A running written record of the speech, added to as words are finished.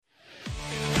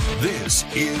This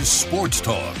is Sports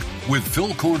Talk with Phil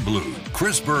Kornblut,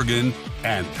 Chris Bergen,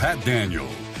 and Pat Daniel.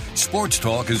 Sports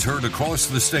Talk is heard across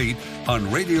the state on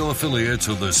radio affiliates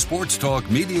of the Sports Talk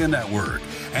Media Network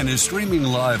and is streaming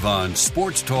live on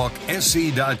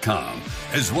sportstalksc.com,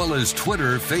 as well as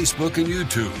Twitter, Facebook, and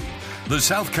YouTube. The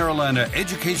South Carolina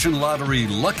Education Lottery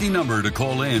lucky number to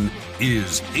call in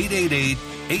is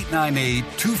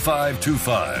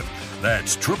 888-898-2525.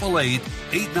 That's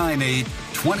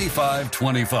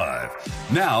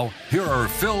 888-898-2525. Now, here are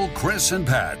Phil, Chris, and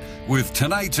Pat with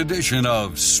tonight's edition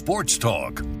of Sports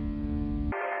Talk.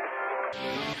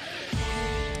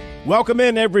 Welcome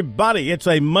in, everybody. It's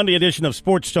a Monday edition of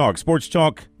Sports Talk, Sports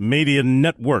Talk Media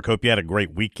Network. Hope you had a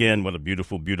great weekend. What a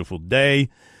beautiful, beautiful day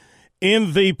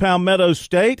in the Palmetto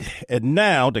State. And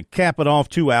now, to cap it off,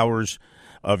 2 hours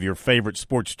of your favorite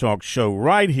sports talk show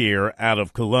right here out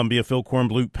of Columbia. Phil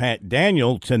Kornblut, Pat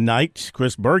Daniel. Tonight,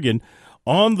 Chris Bergen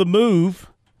on the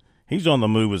move. He's on the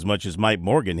move as much as Mike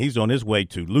Morgan. He's on his way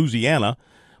to Louisiana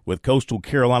with Coastal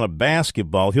Carolina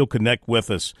basketball. He'll connect with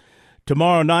us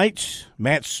tomorrow night.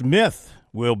 Matt Smith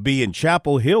will be in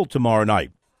Chapel Hill tomorrow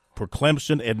night for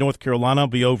Clemson and North Carolina. I'll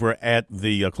be over at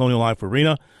the Colonial Life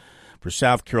Arena for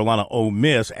South Carolina Ole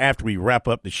Miss after we wrap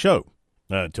up the show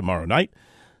tomorrow night.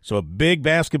 So a big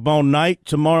basketball night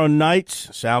tomorrow night.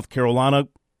 South Carolina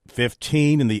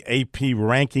 15 in the AP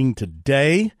ranking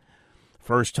today.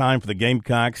 First time for the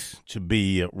Gamecocks to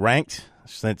be ranked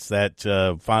since that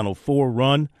Final Four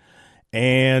run.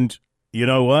 And you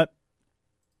know what?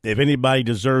 If anybody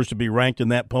deserves to be ranked in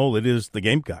that poll, it is the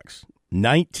Gamecocks.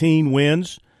 19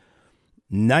 wins,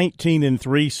 19-3,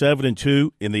 7-2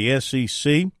 in the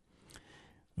SEC.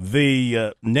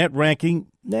 The net ranking,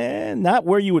 not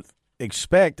where you would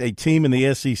expect a team in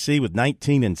the SEC with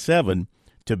 19-7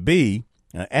 to be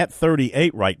at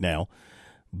 38 right now.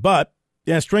 But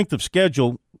strength of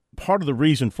schedule, part of the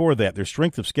reason for that, their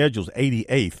strength of schedule is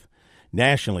 88th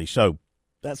nationally. So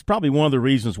that's probably one of the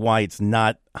reasons why it's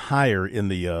not higher in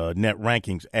the net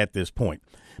rankings at this point.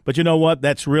 But you know what?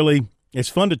 It's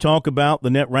fun to talk about the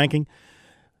net ranking,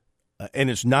 and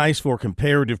it's nice for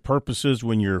comparative purposes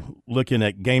when you're looking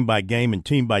at game by game and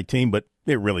team by team, but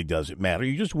it really doesn't matter.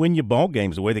 You just win your ball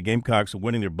games the way the Gamecocks are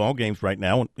winning their ball games right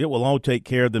now, and it will all take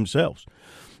care of themselves.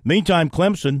 Meantime,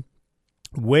 Clemson,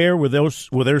 where will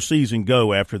their season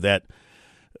go after that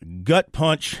gut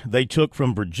punch they took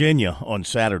from Virginia on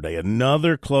Saturday?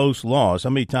 Another close loss. How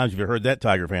many times have you heard that,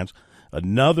 Tiger fans?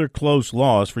 Another close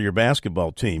loss for your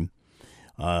basketball team.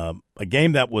 A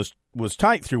game that was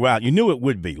tight throughout. You knew it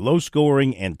would be. Low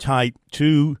scoring and tight.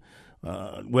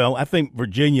 I think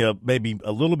Virginia maybe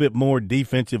a little bit more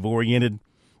defensive-oriented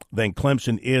than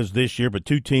Clemson is this year, but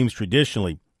two teams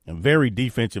traditionally very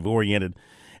defensive-oriented.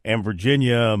 And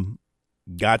Virginia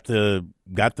got the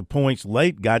points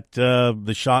late, got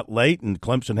the shot late, and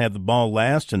Clemson had the ball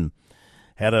last and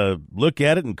had a look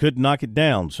at it and couldn't knock it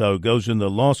down. So it goes in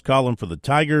the loss column for the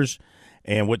Tigers.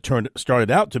 And what started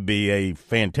out to be a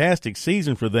fantastic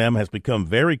season for them has become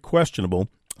very questionable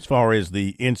as far as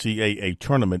the NCAA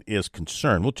tournament is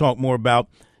concerned. We'll talk more about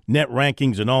net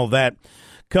rankings and all that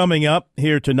coming up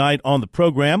here tonight on the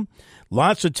program.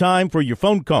 Lots of time for your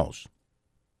phone calls.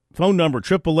 Phone number,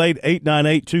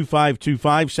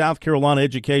 888-898-2525, South Carolina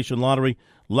Education Lottery,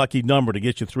 lucky number to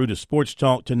get you through to Sports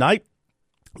Talk tonight.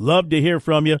 Love to hear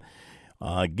from you.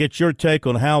 Get your take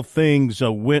on how things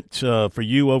went for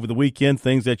you over the weekend,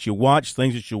 things that you watched,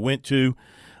 things that you went to,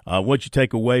 what you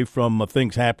take away from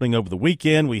things happening over the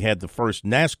weekend. We had the first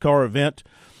NASCAR event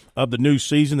of the new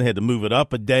season. They had to move it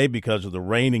up a day because of the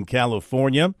rain in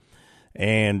California.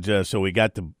 And so we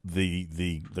got the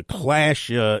clash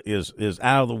is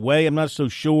out of the way. I'm not so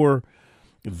sure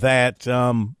that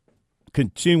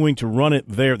continuing to run it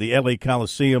there at the L.A.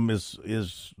 Coliseum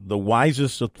is the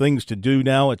wisest of things to do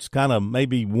now. It's kind of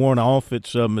maybe worn off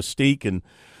its mystique and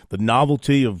the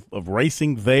novelty of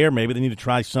racing there. Maybe they need to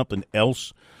try something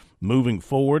else moving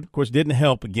forward. Of course, it didn't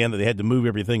help, again, that they had to move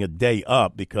everything a day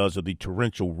up because of the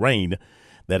torrential rain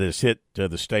that has hit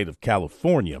the state of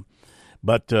California.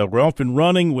 But we're off and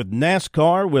running with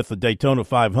NASCAR with the Daytona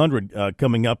 500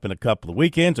 coming up in a couple of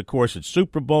weekends. Of course, it's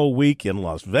Super Bowl week in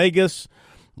Las Vegas.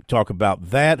 We'll talk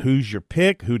about that. Who's your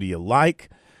pick? Who do you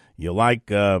like? You like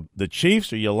the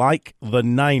Chiefs or you like the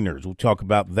Niners? We'll talk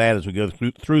about that as we go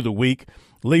through the week.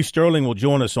 Lee Sterling will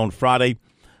join us on Friday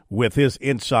with his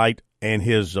insight and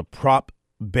his prop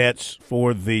bets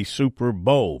for the Super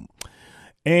Bowl.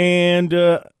 And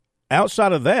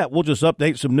outside of that, we'll just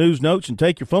update some news notes and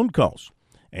take your phone calls.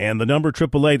 And the number,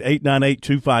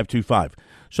 888-898-2525.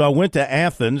 So I went to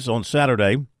Athens on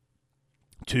Saturday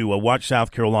to watch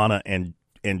South Carolina and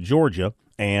Georgia.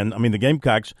 And, I mean, the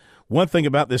Gamecocks, one thing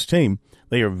about this team,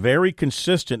 they are very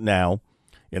consistent now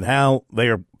in how they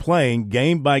are playing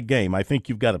game by game. I think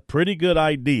you've got a pretty good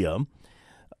idea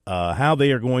how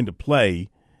they are going to play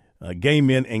game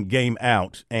in and game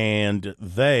out. And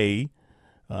they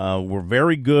were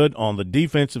very good on the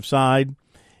defensive side.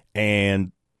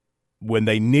 And when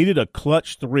they needed a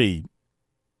clutch three,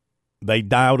 they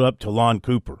dialed up Talon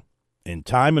Cooper. And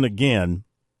time and again,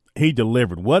 he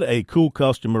delivered. What a cool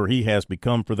customer he has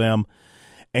become for them.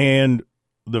 And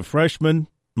the freshman,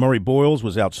 Murray Boyles,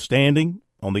 was outstanding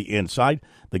on the inside.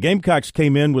 The Gamecocks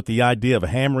came in with the idea of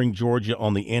hammering Georgia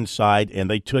on the inside, and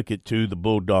they took it to the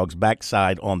Bulldogs'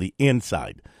 backside on the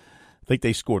inside. I think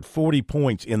they scored 40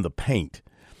 points in the paint.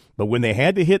 But when they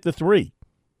had to hit the three,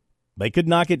 they could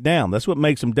knock it down. That's what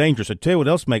makes them dangerous. I tell you what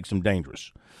else makes them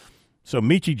dangerous. So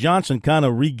Meechie Johnson kind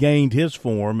of regained his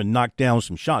form and knocked down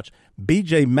some shots.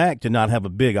 B.J. Mack did not have a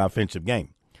big offensive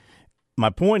game. My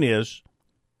point is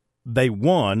they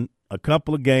won a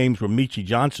couple of games where Meechie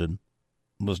Johnson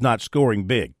was not scoring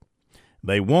big.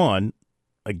 They won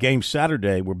a game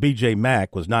Saturday where B.J.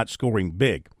 Mack was not scoring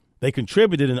big. They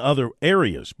contributed in other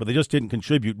areas, but they just didn't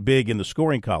contribute big in the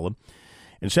scoring column,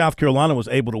 and South Carolina was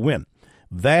able to win.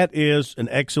 That is an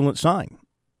excellent sign.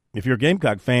 If you're a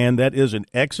Gamecock fan, that is an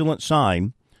excellent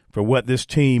sign for what this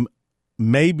team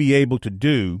may be able to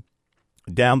do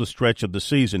down the stretch of the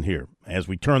season here as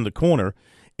we turn the corner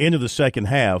into the second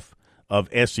half of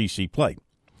SEC play.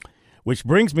 Which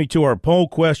brings me to our poll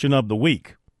question of the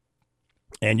week.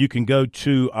 And you can go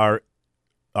to our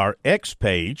X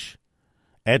page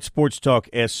at SportsTalk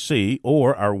SC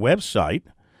or our website,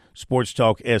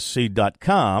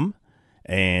 sportstalksc.com,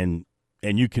 and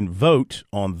you can vote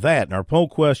on that. And our poll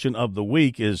question of the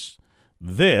week is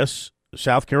this: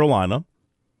 South Carolina,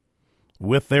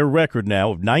 with their record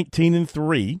now of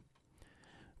 19-3,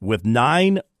 with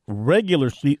 9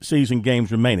 regular season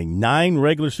games remaining, 9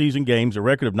 regular season games, a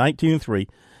record of 19-3,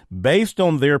 based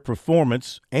on their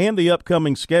performance and the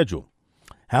upcoming schedule.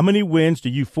 How many wins do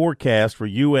you forecast for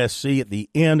USC at the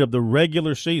end of the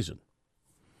regular season?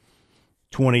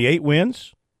 28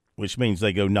 wins, which means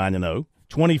they go 9-0,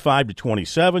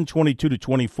 25-27,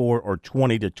 22-24, or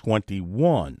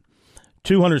 20-21.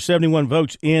 271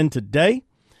 votes in today.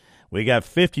 We got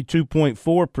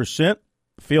 52.4%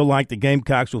 feel like the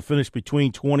Gamecocks will finish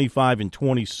between 25 and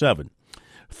 27.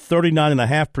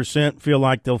 39.5% feel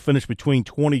like they'll finish between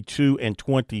 22 and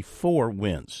 24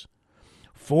 wins.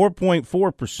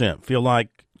 4.4% feel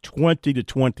like 20 to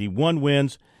 21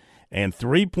 wins, and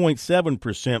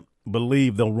 3.7%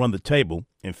 believe they'll run the table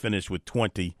and finish with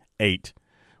 28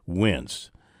 wins.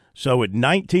 So at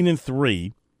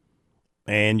 19-3,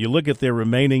 and you look at their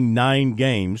remaining 9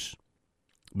 games,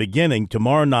 beginning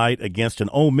tomorrow night against an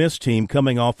Ole Miss team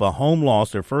coming off a home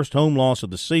loss, their first home loss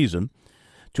of the season,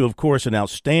 to, of course, an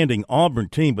outstanding Auburn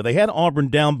team. But they had Auburn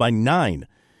down by 9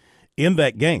 in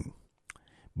that game.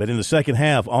 But in the second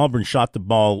half, Auburn shot the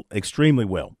ball extremely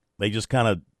well. They just kind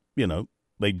of,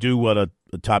 they do what a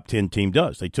top 10 team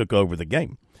does. They took over the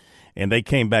game. And they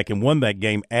came back and won that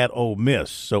game at Ole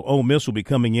Miss. So Ole Miss will be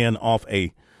coming in off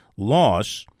a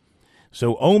loss.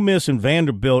 So Ole Miss and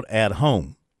Vanderbilt at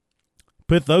home.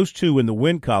 Put those two in the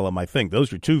win column, I think.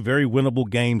 Those are 2 very winnable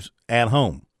games at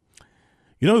home.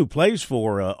 You know who plays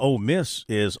for Ole Miss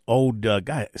is old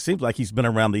guy. It seems like he's been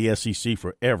around the SEC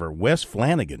forever. Wes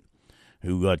Flanagan,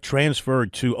 who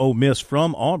transferred to Ole Miss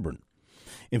from Auburn.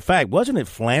 In fact, wasn't it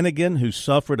Flanagan who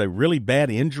suffered a really bad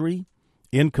injury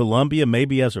in Columbia,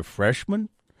 maybe as a freshman?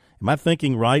 Am I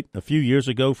thinking right? A few years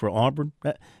ago for Auburn?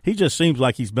 He just seems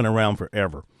like he's been around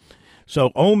forever.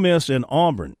 So Ole Miss and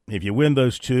Auburn, if you win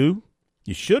those 2,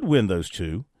 you should win those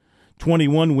 2.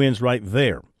 21 wins right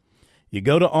there. You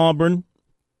go to Auburn,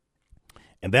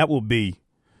 and that will be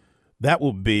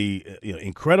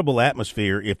incredible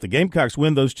atmosphere. If the Gamecocks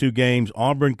win those 2 games,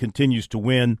 Auburn continues to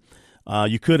win.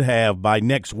 You could have, by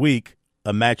next week,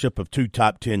 a matchup of 2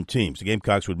 top 10 teams. The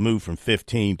Gamecocks would move from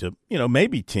 15 to,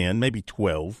 maybe 10, maybe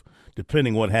 12,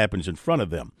 depending what happens in front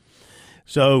of them.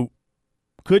 So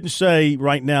couldn't say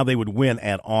right now they would win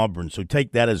at Auburn, so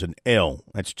take that as an L.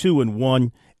 That's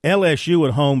 2-1. LSU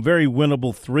at home, very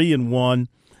winnable, 3-1.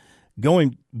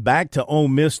 Going back to Ole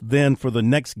Miss then for the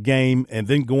next game, and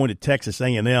then going to Texas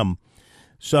A&M.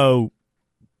 So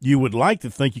you would like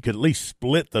to think you could at least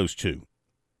split those 2.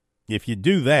 If you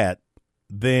do that,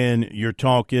 then you're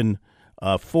talking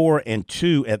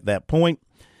 4-2 at that point,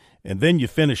 and then you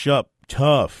finish up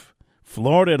tough.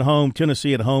 Florida at home,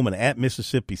 Tennessee at home, and at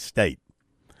Mississippi State.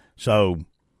 So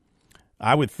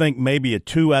I would think maybe a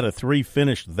 2 out of 3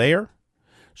 finish there.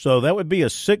 So that would be a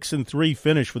 6-3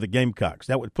 finish for the Gamecocks.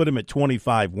 That would put them at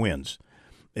 25 wins.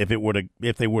 if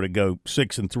they were to go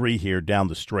 6-3 here down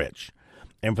the stretch.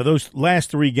 And for those last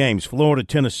 3 games, Florida,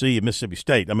 Tennessee, and Mississippi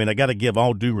State, I mean, I got to give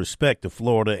all due respect to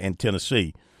Florida and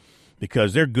Tennessee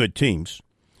because they're good teams.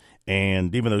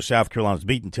 And even though South Carolina's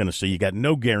beaten Tennessee, you got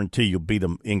no guarantee you'll beat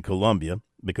them in Columbia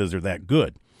because they're that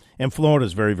good. And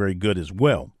Florida's very, very good as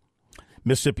well.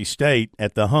 Mississippi State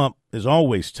at the hump is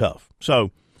always tough.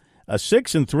 So a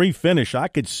 6-3 finish I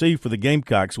could see for the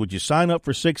Gamecocks. Would you sign up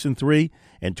for 6-3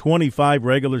 and 25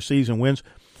 regular season wins?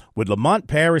 Would Lamont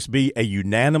Paris be a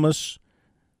unanimous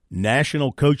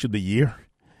National Coach of the Year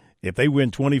if they win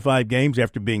 25 games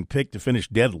after being picked to finish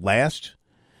dead last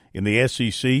in the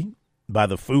SEC by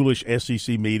the foolish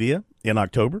SEC media in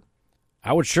October?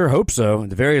 I would sure hope so. At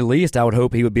the very least, I would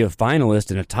hope he would be a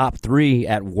finalist in a top 3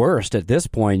 at worst at this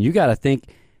point. You got to think,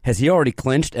 has he already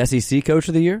clinched SEC Coach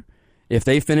of the Year? If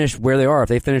they finish where they are, if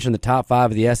they finish in the top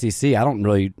 5 of the SEC, I don't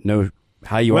really know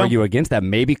how you argue against that.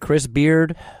 Maybe Chris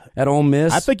Beard at Ole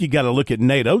Miss. I think you got to look at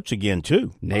Nate Oates again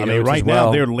too. Right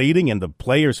now they're leading, and the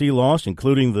players he lost,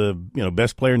 including the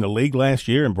best player in the league last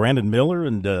year, and Brandon Miller,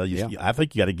 and I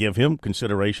think you got to give him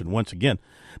consideration once again.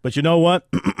 But you know what?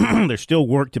 There's still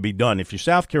work to be done. If you're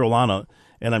South Carolina,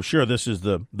 and I'm sure this is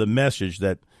the message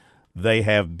that they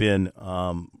have been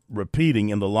repeating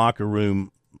in the locker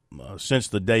room since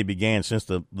the day began, since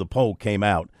the poll came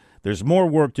out. There's more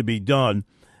work to be done.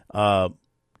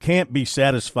 Can't be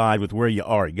satisfied with where you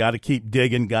are. You got to keep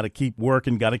digging, got to keep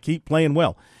working, got to keep playing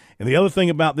well. And the other thing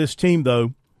about this team,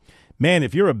 though, man,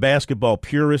 if you're a basketball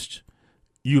purist,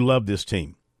 you love this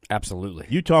team. Absolutely.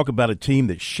 You talk about a team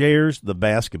that shares the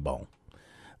basketball.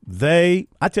 I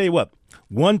tell you what,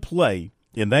 one play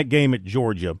in that game at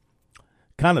Georgia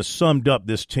kind of summed up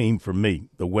this team for me,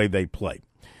 the way they play.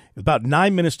 About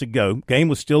 9 minutes to go, game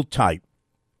was still tight.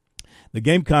 The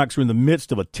Gamecocks were in the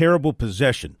midst of a terrible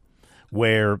possession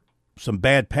where some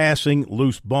bad passing,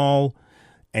 loose ball,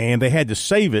 and they had to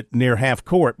save it near half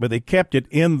court, but they kept it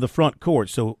in the front court,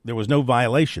 so there was no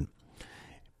violation.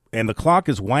 And the clock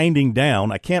is winding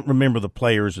down. I can't remember the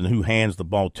players and who hands the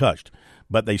ball touched,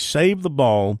 but they saved the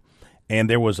ball, and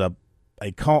there was a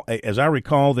call. As I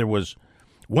recall, there was,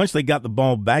 once they got the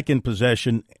ball back in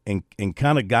possession and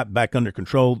kind of got back under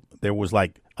control, there was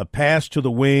like a pass to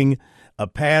the wing, a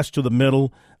pass to the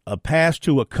middle, a pass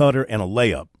to a cutter, and a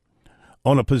layup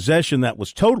on a possession that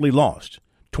was totally lost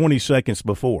 20 seconds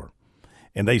before.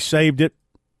 And they saved it,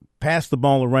 passed the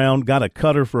ball around, got a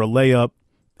cutter for a layup,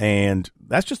 and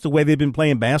that's just the way they've been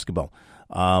playing basketball.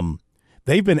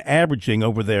 They've been averaging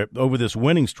over this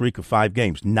winning streak of 5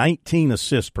 games, 19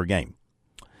 assists per game,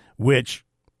 which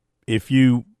if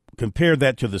you compare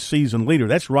that to the season leader,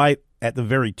 that's right at the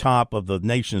very top of the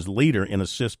nation's leader in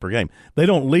assists per game. They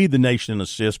don't lead the nation in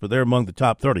assists, but they're among the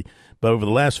top 30. But over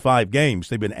the last 5 games,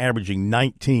 they've been averaging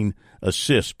 19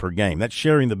 assists per game. That's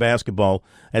sharing the basketball.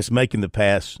 That's making the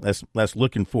pass. That's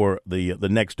looking for the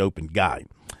next open guy.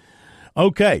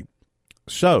 Okay,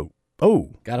 so,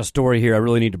 got a story here I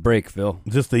really need to break, Phil.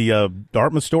 Is this the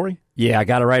Dartmouth story? Yeah, I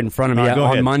got it right in front of me. Go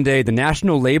on ahead. Monday, the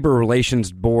National Labor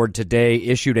Relations Board today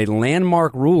issued a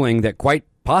landmark ruling that quite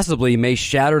possibly may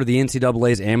shatter the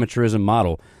NCAA's amateurism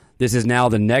model. This is now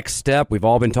the next step we've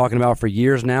all been talking about for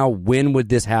years now. When would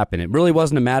this happen? It really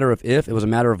wasn't a matter of if, it was a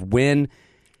matter of when.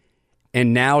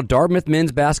 And now Dartmouth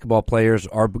men's basketball players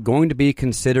are going to be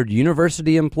considered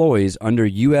university employees under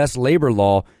U.S. labor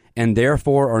law and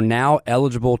therefore are now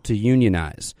eligible to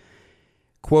unionize.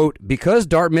 Quote, because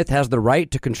Dartmouth has the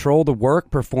right to control the work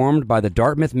performed by the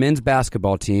Dartmouth men's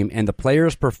basketball team and the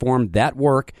players performed that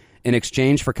work in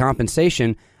exchange for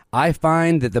compensation, I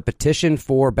find that the petition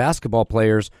for basketball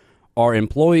players are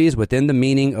employees within the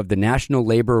meaning of the National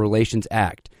Labor Relations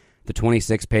Act, the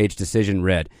 26-page decision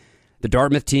read. The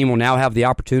Dartmouth team will now have the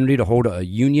opportunity to hold a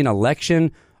union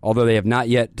election, although they have not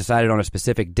yet decided on a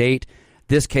specific date.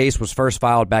 This case was first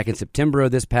filed back in September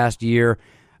of this past year.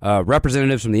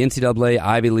 Representatives from the NCAA,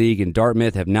 Ivy League, and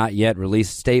Dartmouth have not yet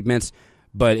released statements,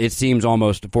 but it seems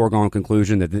almost a foregone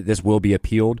conclusion that this will be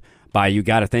appealed by, you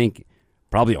got to think,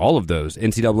 probably all of those,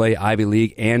 NCAA, Ivy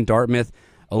League, and Dartmouth.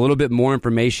 A little bit more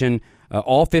information.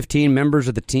 All 15 members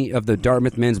of the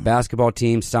Dartmouth men's basketball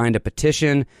team signed a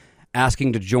petition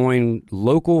asking to join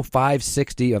Local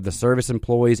 560 of the Service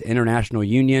Employees International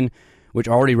Union, which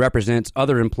already represents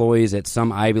other employees at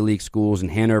some Ivy League schools in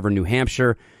Hanover, New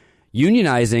Hampshire.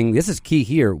 Unionizing, this is key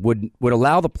here, would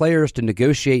allow the players to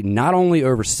negotiate not only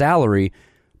over salary,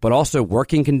 but also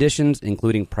working conditions,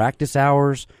 including practice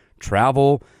hours,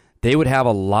 travel. They would have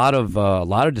a lot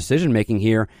of decision-making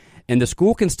here, and the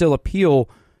school can still appeal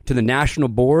to the national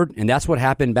board, and that's what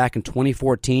happened back in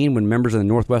 2014 when members of the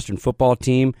Northwestern football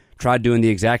team tried doing the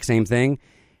exact same thing.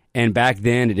 And back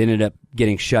then, it ended up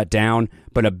getting shut down.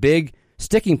 But a big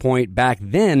sticking point back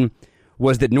then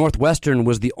was that Northwestern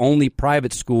was the only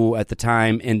private school at the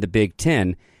time in the Big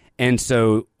Ten. And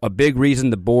so a big reason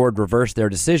the board reversed their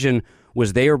decision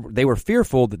was they were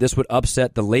fearful that this would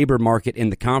upset the labor market in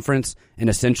the conference and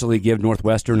essentially give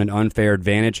Northwestern an unfair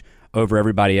advantage over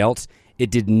everybody else. It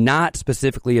did not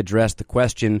specifically address the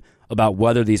question about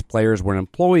whether these players were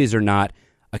employees or not.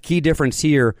 A key difference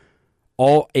here,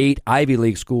 all 8 Ivy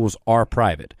League schools are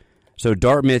private. So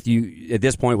Dartmouth, you at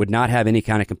this point would not have any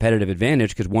kind of competitive advantage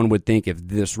because one would think if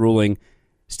this ruling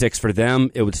sticks for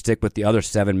them, it would stick with the other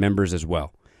 7 members as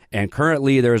well. And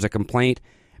currently there is a complaint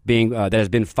that has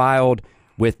been filed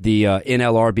with the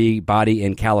NLRB body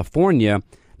in California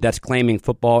that's claiming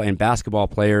football and basketball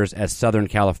players as Southern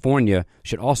California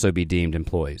should also be deemed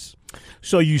employees.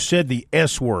 So you said the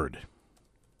S word.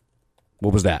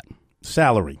 What was that?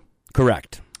 Salary.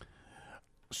 Correct.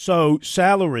 So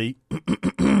salary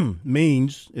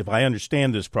means, if I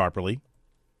understand this properly,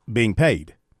 being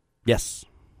paid. Yes.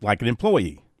 Like an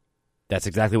employee. That's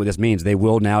exactly what this means. They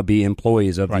will now be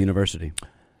employees of the university.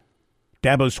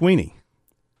 Dabo Swinney.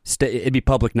 It'd be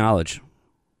public knowledge,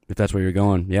 if that's where you're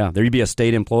going. Yeah, there'd be a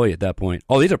state employee at that point.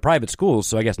 Oh, these are private schools,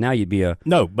 so I guess now you'd be a...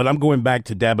 No, but I'm going back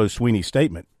to Dabo Swinney's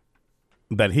statement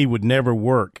that he would never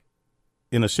work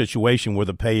in a situation where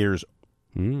the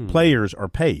players are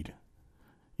paid.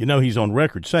 You know, he's on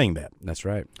record saying that. That's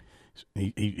right.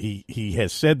 He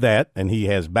has said that, and he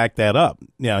has backed that up.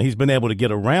 Now, he's been able to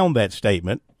get around that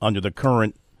statement under the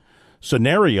current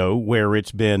scenario where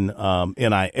it's been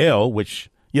NIL, which,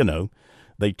 you know,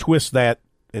 they twist that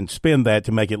and spin that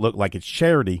to make it look like it's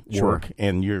charity work,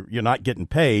 and you're not getting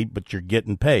paid, but you're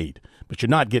getting paid. But you're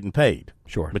not getting paid.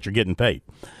 Sure. But you're getting paid.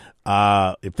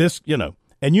 If this, you know,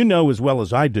 and you know as well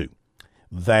as I do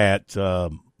that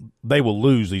they will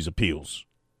lose these appeals.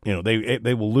 You know,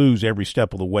 they will lose every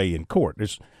step of the way in court.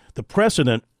 There's the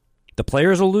precedent. The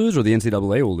players will lose, or the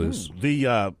NCAA will lose? The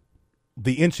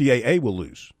NCAA will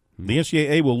lose. The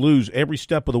NCAA will lose every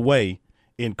step of the way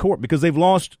in court because they've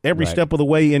lost every step of the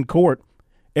way in court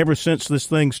ever since this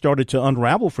thing started to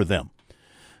unravel for them.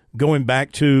 Going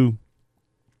back to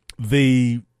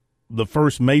the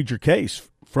first major case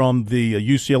from the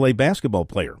UCLA basketball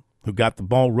player who got the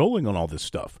ball rolling on all this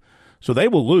stuff. So they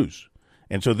will lose.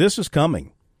 And so this is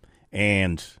coming.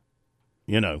 And,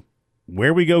 you know,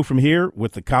 where we go from here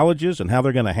with the colleges and how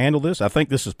they're going to handle this, I think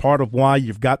this is part of why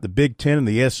you've got the Big Ten and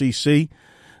the SEC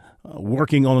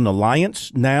working on an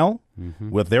alliance now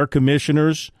with their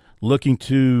commissioners looking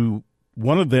to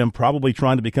one of them probably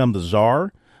trying to become the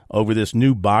czar over this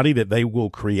new body that they will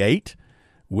create,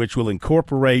 which will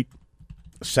incorporate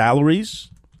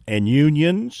salaries and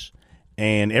unions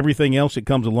and everything else that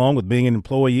comes along with being an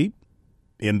employee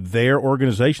in their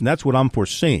organization. That's what I'm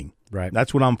foreseeing. Right.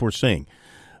 That's what I'm foreseeing.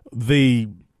 The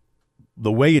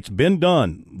way it's been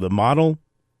done, the model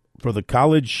for the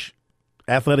college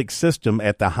athletic system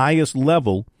at the highest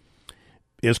level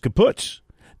is kaput.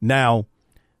 Now,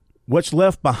 what's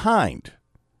left behind?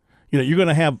 You know, you're going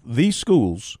to have these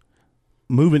schools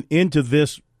moving into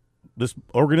this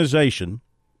organization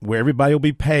where everybody will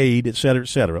be paid, et cetera, et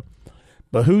cetera.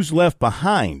 But who's left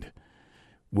behind?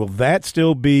 Will that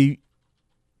still be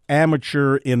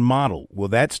amateur in model? Will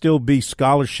that still be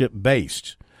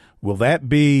scholarship-based? Will that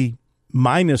be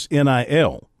minus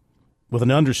NIL with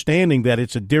an understanding that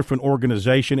it's a different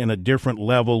organization and a different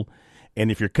level,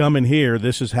 and if you're coming here,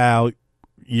 this is how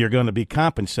you're going to be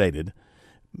compensated?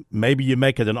 Maybe you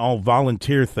make it an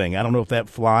all-volunteer thing. I don't know if that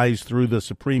flies through the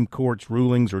Supreme Court's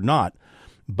rulings or not,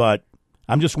 but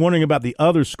I'm just wondering about the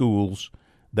other schools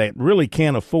that really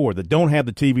can't afford, that don't have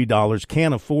the TV dollars,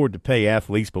 can't afford to pay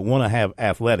athletes but want to have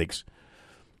athletics,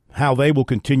 how they will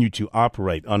continue to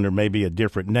operate under maybe a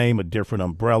different name, a different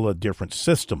umbrella, a different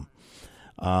system.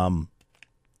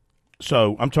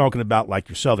 So I'm talking about like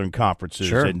your Southern conferences,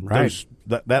 sure, and right.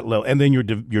 that level, and then your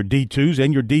D2s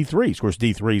and your D3s. Of course,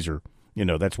 D3s are, you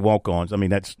know, that's walk-ons. I mean,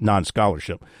 that's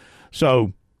non-scholarship.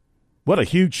 So what a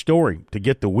huge story to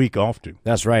get the week off to.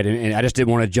 That's right, and I just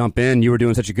didn't want to jump in. You were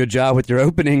doing such a good job with your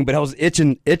opening, but I was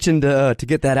itching to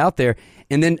get that out there.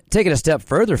 And then take it a step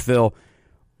further, Phil,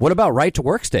 what about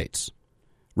right-to-work states?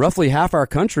 Roughly half our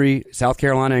country, South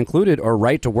Carolina included, are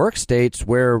right-to-work states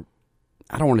where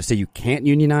I don't want to say you can't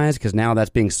unionize because now that's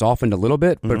being softened a little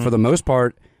bit, but for the most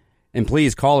part, and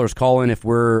please callers call in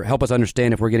help us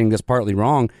understand if we're getting this partly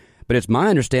wrong, but it's my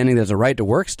understanding that as a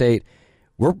right-to-work state,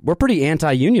 we're pretty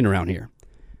anti-union around here.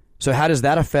 So how does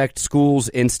that affect schools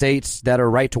in states that are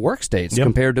right-to-work states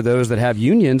compared to those that have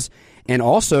unions? And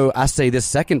also, I say this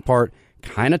second part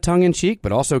kind of tongue-in-cheek,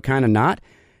 but also kind of not.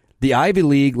 The Ivy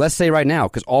League, let's say right now,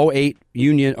 because all 8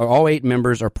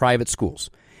 members are private schools.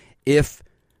 If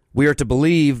we are to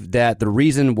believe that the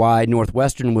reason why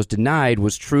Northwestern was denied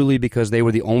was truly because they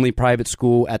were the only private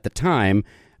school at the time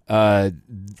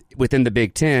within the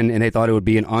Big Ten, and they thought it would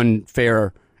be an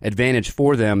unfair advantage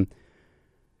for them,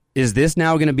 is this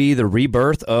now going to be the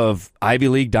rebirth of Ivy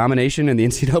League domination in the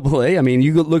NCAA? I mean,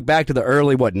 you look back to the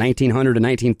early, 1900 to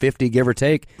 1950, give or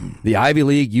take. The Ivy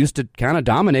League used to kind of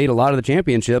dominate a lot of the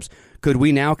championships. Could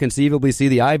we now conceivably see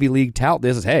the Ivy League tout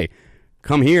this as, hey,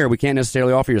 come here, we can't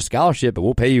necessarily offer you a scholarship, but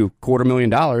we'll pay you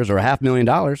 $250,000 or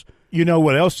 $500,000? You know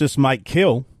what else this might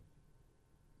kill?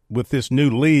 With this new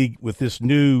league, with this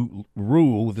new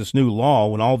rule, with this new law,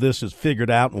 when all this is figured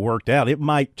out and worked out, it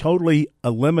might totally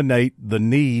eliminate the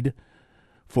need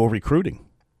for recruiting.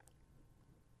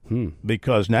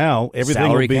 Because now everything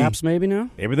salary will be caps, maybe now?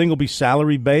 Everything will be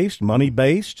salary based, money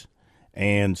based,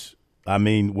 and I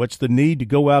mean, what's the need to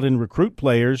go out and recruit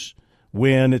players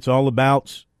when it's all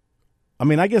about? I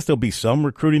mean, I guess there'll be some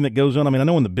recruiting that goes on. I mean, I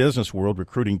know in the business world,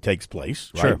 recruiting takes place.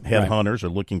 Right? Sure, Headhunters are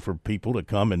looking for people to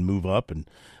come and move up and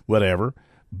whatever.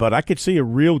 But I could see a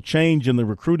real change in the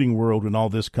recruiting world when all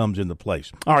this comes into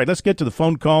place. All right, let's get to the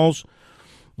phone calls.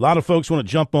 A lot of folks want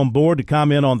to jump on board to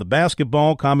comment on the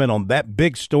basketball, comment on that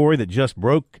big story that just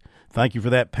broke. Thank you for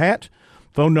that, Pat.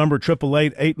 Phone number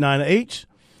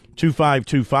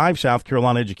 888-898-2525, South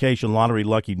Carolina Education Lottery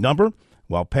lucky number.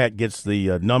 While Pat gets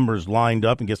the numbers lined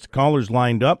up and gets the callers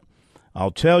lined up,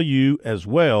 I'll tell you as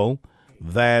well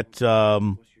that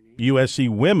USC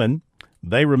women,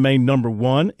 they remain number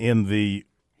 1 in the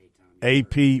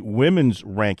AP women's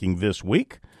ranking this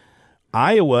week.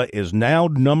 Iowa is now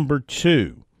number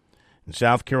 2. And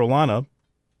South Carolina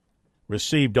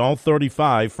received all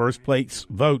 35 first-place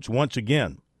votes once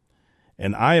again.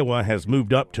 And Iowa has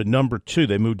moved up to number 2.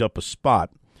 They moved up a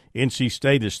spot. NC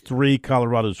State is 3,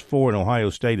 Colorado's 4, and Ohio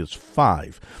State is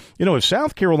 5. You know, if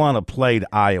South Carolina played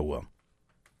Iowa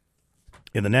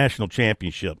in the national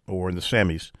championship or in the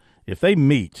semis, if they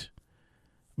meet,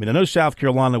 I mean, I know South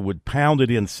Carolina would pound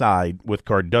it inside with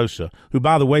Cardoso, who,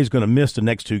 by the way, is going to miss the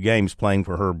next 2 games playing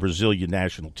for her Brazilian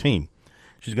national team.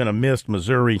 She's going to miss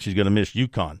Missouri, and she's going to miss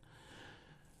UConn.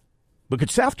 But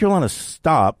could South Carolina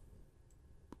stop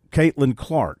Caitlin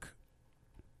Clark?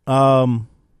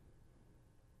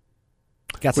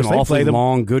 Got some awfully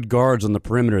long, good guards on the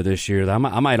perimeter this year. I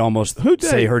might almost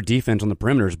say her defense on the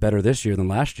perimeter is better this year than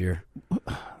last year.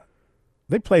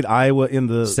 They played Iowa in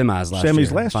the semis last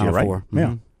year, right? Four.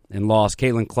 Yeah, and lost.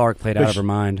 Caitlin Clark played out of her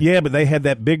mind. Yeah, but they had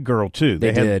that big girl too.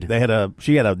 They did.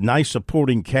 She had a nice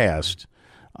supporting cast.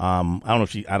 I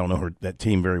don't know that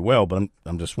team very well, but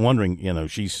I'm just wondering. You know,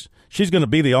 she's going to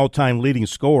be the all-time leading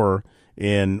scorer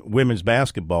in women's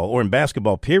basketball, or in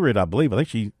basketball period, I believe. I think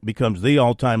she becomes the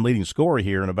all-time leading scorer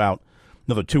here in about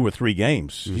another 2 or 3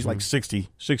 games. She's like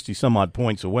 60-some-odd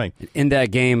points away. In that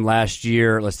game last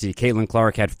year, let's see, Caitlin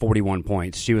Clark had 41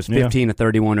 points. She was 15 to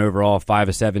 31 overall, 5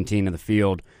 of 17 in the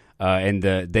field, and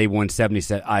they won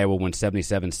 77. Iowa won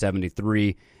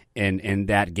 77-73 in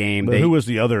that game. But who was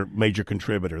the other major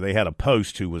contributor? They had a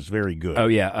post who was very good. Oh,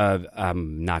 yeah.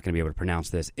 I'm not going to be able to pronounce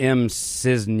this. M.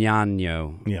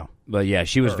 Cisniano. Yeah. But, yeah,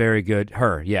 she was very good.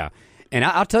 Her, yeah. And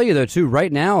I'll tell you, though, too, right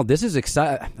now, this is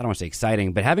exciting. I don't want to say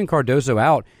exciting, but having Cardoso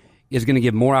out is going to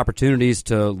give more opportunities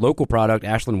to local product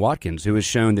Ashlyn Watkins, who has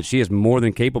shown that she is more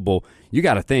than capable. You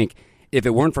got to think, if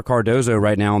it weren't for Cardoso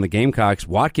right now on the Gamecocks,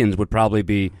 Watkins would probably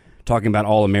be talking about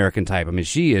all-American type. I mean,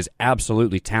 she is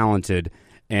absolutely talented.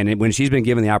 And when she's been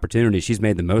given the opportunity, she's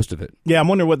made the most of it. Yeah, I'm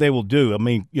wondering what they will do. I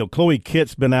mean, you know, Chloe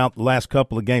Kitt's been out the last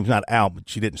couple of games, not out, but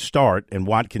she didn't start, and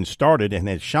Watkins started and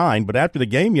has shined. But after the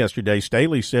game yesterday,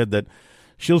 Staley said that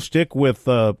she'll stick with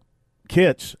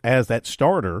Kitts as that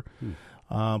starter.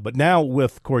 But now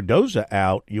with Cardoso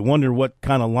out, you wonder what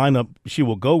kind of lineup she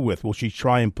will go with. Will she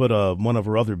try and put one of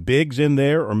her other bigs in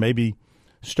there, or maybe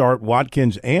start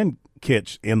Watkins and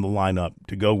Kitts in the lineup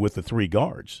to go with the 3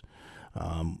 guards?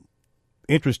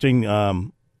 Interesting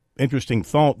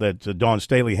thought that Dawn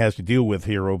Staley has to deal with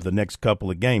here over the next couple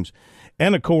of games.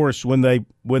 And, of course, when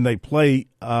they play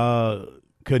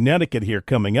Connecticut here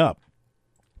coming up,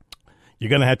 you're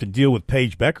going to have to deal with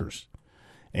Paige Beckers.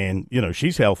 And, you know,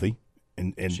 she's healthy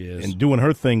and doing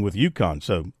her thing with UConn.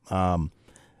 So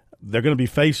they're going to be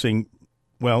facing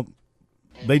 – well,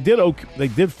 they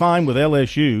did fine with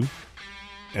LSU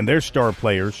and their star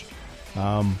players.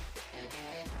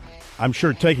 I'm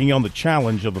sure taking on the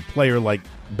challenge of a player like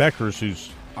Beckers,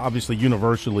 who's obviously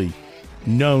universally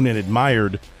known and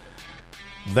admired,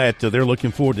 that they're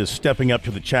looking forward to stepping up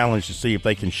to the challenge to see if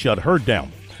they can shut her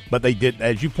down. But they did,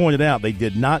 as you pointed out, they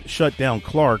did not shut down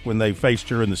Clark when they faced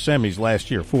her in the semis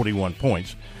last year, 41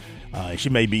 points. She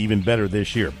may be even better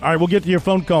this year. All right, we'll get to your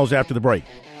phone calls after the break.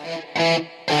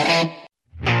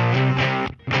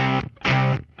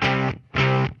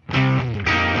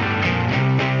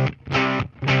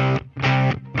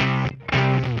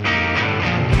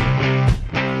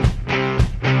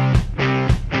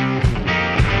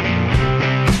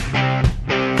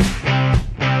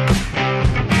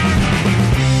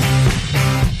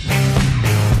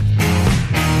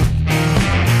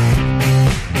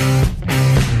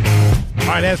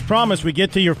 As promised, we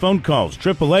get to your phone calls.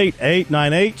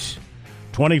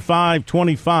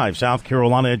 888-898-2525. South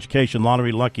Carolina Education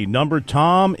Lottery lucky number.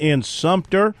 Tom in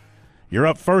Sumter, you're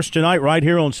up first tonight right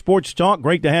here on Sports Talk.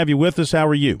 Great to have you with us. How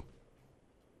are you?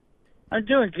 I'm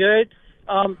doing good.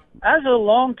 As a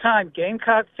longtime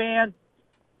Gamecock fan,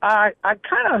 I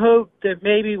kind of hope that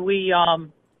maybe we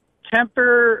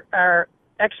temper our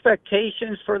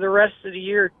expectations for the rest of the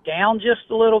year down just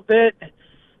a little bit.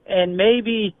 And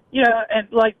maybe, and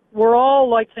like we're all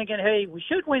like thinking, hey, we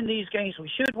should win these games. We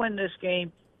should win this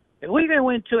game. If we can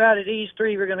win 2 out of these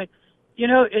 3, we're going to,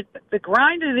 the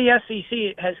grind of the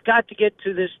SEC has got to get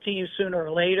to this team sooner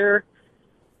or later.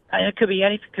 And it could be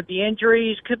anything. It could be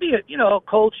injuries. Could be a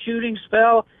cold shooting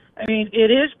spell. I mean, it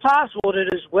is possible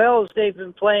that as well as they've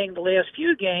been playing the last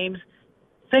few games,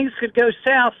 things could go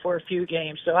south for a few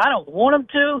games. So I don't want them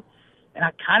to, and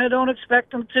I kind of don't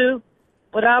expect them to.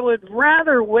 But I would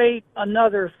rather wait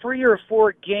another 3 or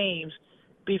 4 games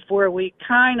before we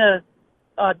kind of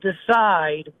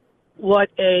decide what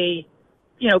a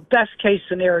best case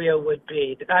scenario would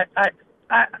be. Because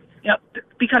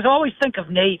I always think of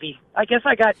Navy. I guess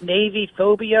I got Navy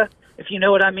phobia, if you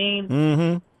know what I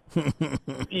mean.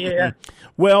 Mm-hmm. Yeah.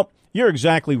 Well, you're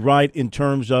exactly right in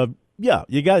terms of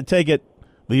you got to take it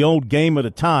the old game at a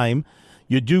time.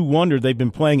 You do wonder, they've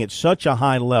been playing at such a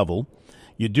high level.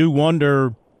 You do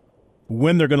wonder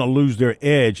when they're going to lose their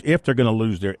edge, if they're going to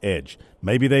lose their edge.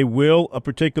 Maybe they will a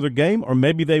particular game, or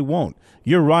maybe they won't.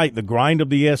 You're right, the grind of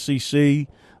the SEC,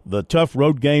 the tough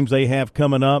road games they have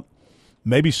coming up,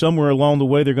 maybe somewhere along the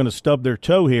way they're going to stub their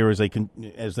toe here as they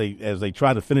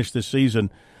try to finish this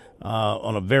season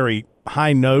on a very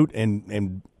high note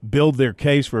and build their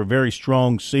case for a very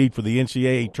strong seed for the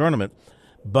NCAA tournament.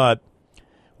 But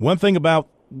one thing about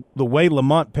the way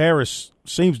Lamont Paris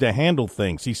seems to handle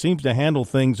things, he seems to handle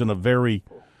things in a very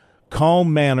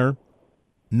calm manner,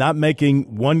 not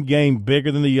making one game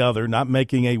bigger than the other, not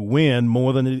making a win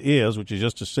more than it is, which is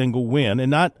just a single win,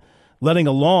 and not letting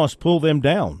a loss pull them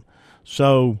down.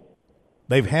 So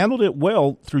they've handled it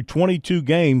well through 22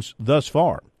 games thus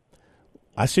far.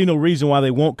 I see no reason why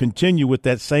they won't continue with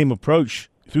that same approach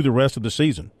through the rest of the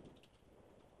season.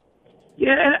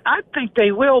 Yeah, and I think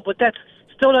they will, but that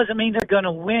still doesn't mean they're going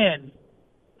to win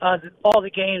all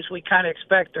the games we kind of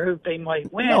expect or who they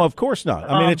might win. No, of course not.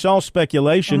 I mean, it's all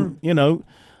speculation,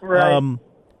 Right.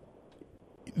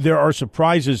 There are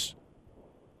surprises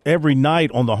every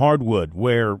night on the hardwood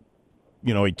where,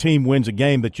 a team wins a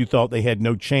game that you thought they had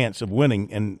no chance of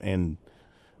winning and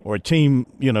or a team,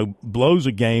 blows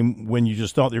a game when you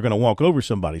just thought they were going to walk over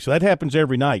somebody. So that happens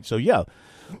every night. So, yeah.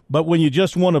 But when you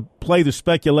just want to play the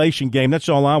speculation game, that's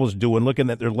all I was doing, looking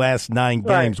at their last 9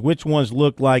 games. Right. Which ones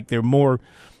look like they're more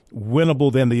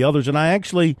winnable than the others? And I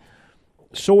actually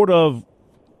sort of,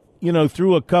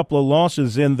 threw a couple of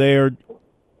losses in there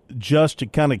just to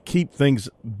kind of keep things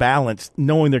balanced,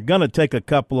 knowing they're going to take a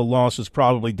couple of losses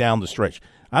probably down the stretch.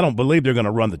 I don't believe they're going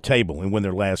to run the table and win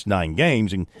their last 9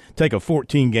 games and take a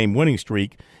 14-game winning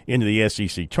streak into the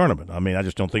SEC tournament. I mean, I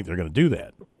just don't think they're going to do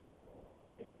that.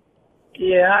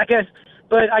 Yeah, I guess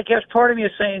part of me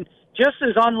is saying just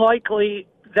as unlikely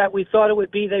that we thought it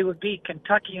would be they would beat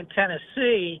Kentucky and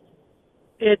Tennessee,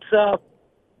 it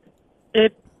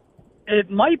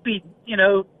might be,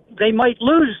 they might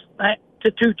lose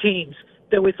to 2 teams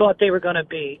that we thought they were going to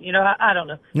be. I don't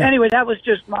know. Yeah. Anyway, that was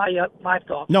just my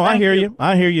thought. No, I hear you.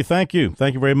 I hear you. Thank you.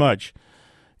 Thank you very much.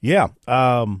 Yeah,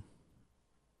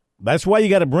 that's why you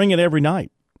got to bring it every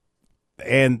night.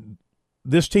 And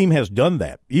this team has done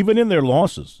that, even in their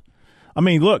losses. I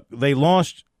mean, look, they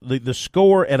lost. The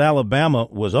score at Alabama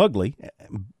was ugly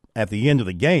at the end of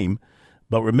the game,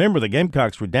 but remember the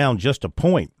Gamecocks were down just a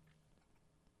point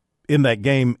in that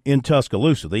game in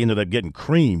Tuscaloosa. They ended up getting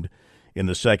creamed in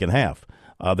the second half.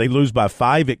 They lose by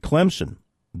 5 at Clemson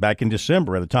back in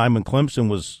December at a time when Clemson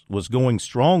was going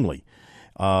strongly.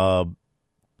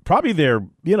 Probably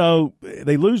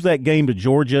they lose that game to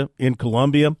Georgia in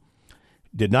Columbia.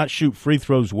 Did not shoot free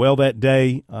throws well that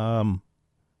day.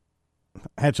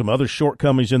 Had some other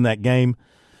shortcomings in that game.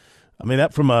 I mean,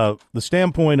 that from the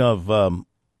standpoint of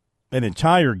an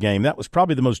entire game, that was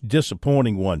probably the most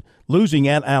disappointing one. Losing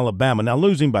at Alabama. Now,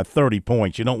 losing by 30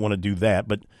 points, you don't want to do that,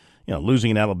 but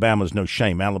losing in Alabama is no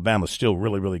shame. Alabama's still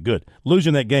really, really good.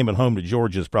 Losing that game at home to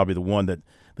Georgia is probably the one that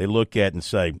they look at and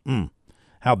say,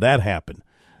 how'd that happen?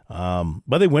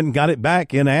 But they went and got it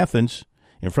back in Athens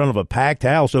in front of a packed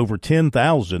house, over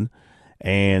 10,000,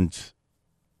 and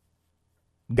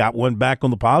got one back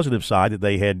on the positive side that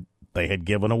they had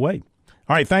given away.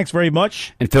 All right, thanks very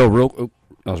much. And Phil,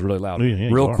 that was really loud.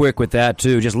 Real quick with that,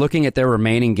 too, just looking at their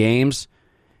remaining games,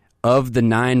 of the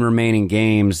 9 remaining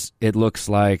games, it looks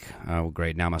like, oh,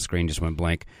 great, now my screen just went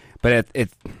blank. But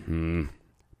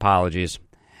apologies.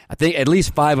 I think at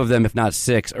least 5 of them, if not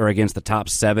 6, are against the top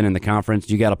 7 in the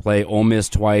conference. You got to play Ole Miss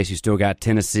twice. You still got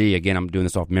Tennessee. Again, I'm doing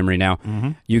this off memory now.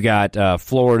 Mm-hmm. You got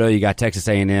Florida. You got Texas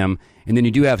A&M. And then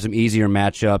you do have some easier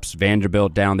matchups.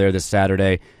 Vanderbilt down there this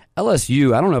Saturday.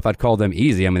 LSU, I don't know if I'd call them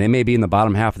easy. I mean, they may be in the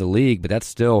bottom half of the league, but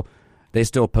they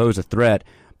still pose a threat.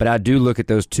 But I do look at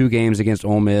those 2 games against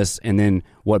Ole Miss and then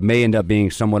what may end up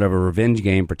being somewhat of a revenge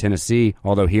game for Tennessee,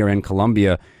 although here in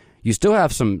Columbia, you still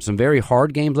have some very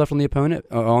hard games left on the opponent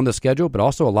on the schedule, but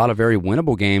also a lot of very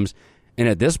winnable games. And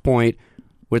at this point,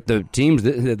 with the teams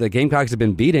the Gamecocks have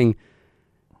been beating,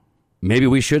 maybe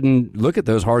we shouldn't look at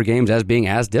those hard games as being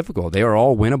as difficult. They are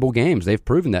all winnable games. They've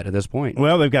proven that at this point.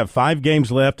 Well, they've got 5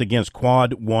 games left against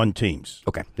Quad 1 teams.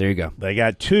 Okay, there you go. They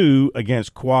got 2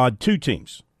 against Quad 2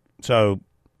 teams. So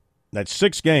that's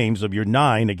 6 games of your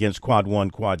 9 against Quad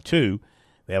 1, Quad 2.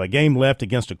 They have a game left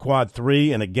against a Quad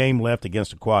 3 and a game left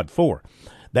against a Quad 4.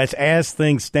 That's as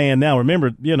things stand now.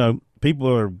 Remember,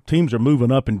 teams are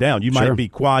moving up and down. You might be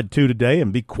Quad 2 today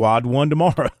and be Quad 1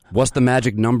 tomorrow. What's the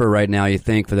magic number right now, you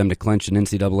think, for them to clinch an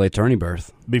NCAA tourney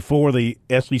berth? Before the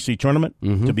SEC tournament?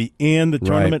 Mm-hmm. To be in the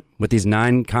tournament? With these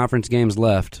 9 conference games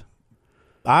left.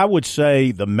 I would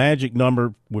say the magic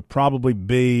number would probably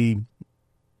be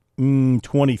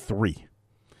 23.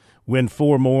 Win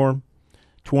 4 more.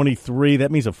 23,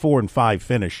 that means a 4-5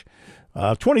 finish.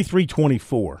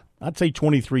 23-24. I'd say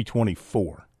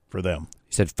 23-24 for them. You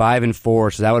said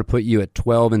 5-4, so that would put you at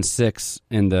 12-6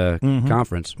 in the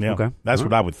conference. Yeah, okay. That's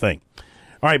what I would think.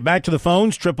 All right, back to the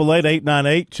phones.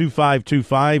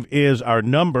 888-898-2525 is our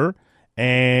number.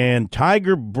 And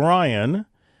Tiger Bryan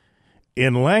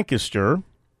in Lancaster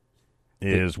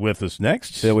is with us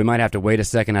next. So we might have to wait a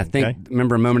second. I think,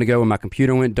 remember a moment ago when my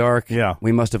computer went dark? Yeah.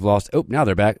 We must have lost. Oh, now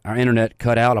they're back. Our internet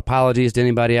cut out. Apologies to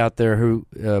anybody out there who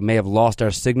may have lost our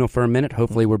signal for a minute.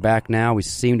 Hopefully we're back now. We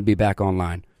seem to be back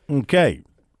online. Okay.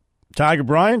 Tiger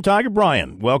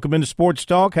Bryan, welcome into Sports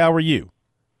Talk. How are you?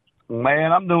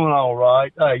 Man, I'm doing all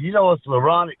right. You know what's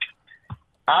ironic?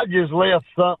 I just left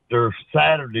Sumter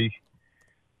Saturday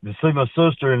to see my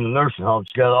sister in the nursing home.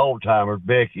 She's got Alzheimer's,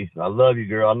 Becky. I love you,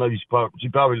 girl. I know she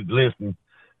probably listening.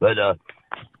 But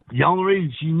the only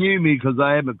reason she knew me because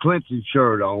I had my Clemson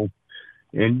shirt on.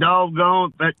 And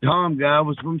doggone, that Tom guy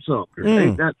was from Sumter.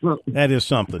 Ain't that something? That is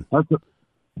something.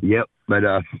 Yep. But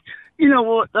you know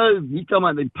what, though? You talking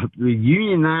about the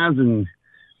unionizing.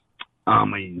 I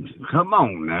mean, come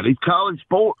on now. These college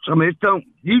sports. I mean,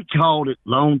 you called it a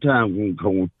long time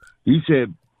ago. You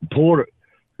said Porter.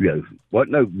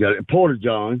 Porter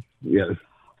John. Yeah.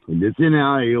 And it's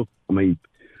NIL. I mean,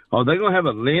 are they going to have a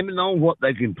limit on what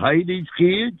they can pay these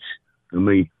kids? I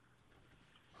mean.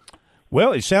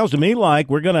 Well, it sounds to me like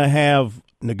we're going to have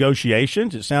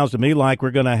negotiations. It sounds to me like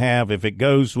we're going to have, if it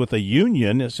goes with a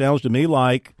union, it sounds to me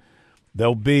like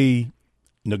there'll be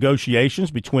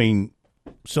negotiations between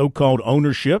so-called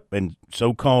ownership and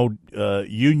so-called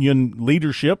union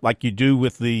leadership, like you do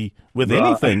with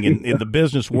anything in the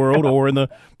business world or in the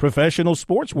professional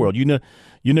sports world. You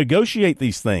negotiate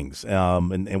these things,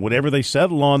 and whatever they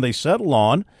settle on, they settle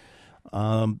on.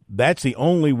 That's the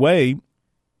only way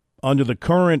under the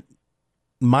current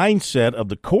mindset of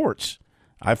the courts.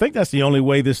 I think that's the only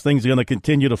way this thing's going to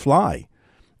continue to fly,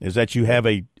 is that you have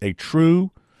a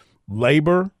true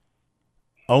labor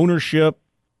ownership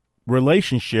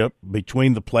relationship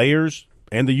between the players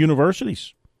and the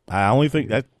universities. I only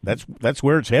think that's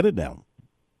where it's headed now.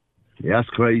 Yeah, that's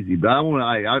crazy. But I'm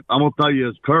gonna throw you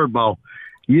this curveball.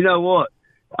 You know what?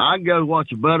 I can go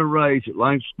watch a better race at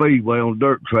Lancaster Speedway on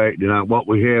dirt track than what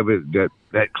we have at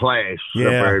that Clash up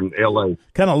there in L.A.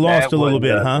 Kind of lost a little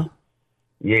bit, huh?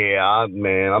 Yeah, I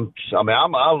love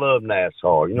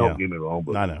NASCAR. You don't get me wrong,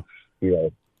 but I know. Yeah,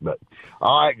 but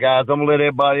all right, guys, I'm gonna let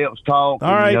everybody else talk.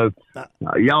 All right,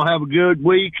 y'all have a good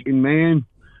week, and man,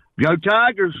 go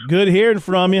Tigers! Good hearing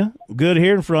from you.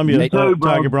 Hey,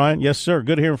 Tiger Bryan. Yes, sir.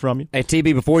 Good hearing from you. Hey,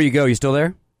 TB, before you go, you still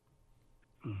there?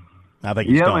 I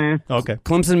think he's gone. Man. Okay.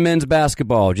 Clemson men's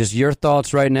basketball. Just your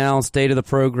thoughts right now, state of the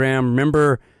program.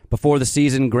 Remember Before the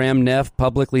season, Graham Neff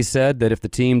publicly said that if the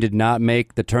team did not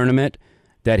make the tournament,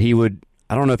 that he would,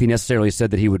 I don't know if he necessarily said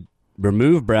that he would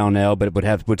remove Brownell, but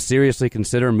would seriously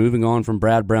consider moving on from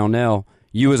Brad Brownell.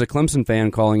 You as a Clemson fan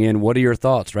calling in, what are your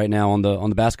thoughts right now on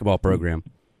the basketball program?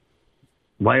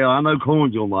 Well, I know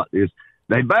Corn's gonna like this.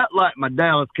 They about like my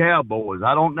Dallas Cowboys.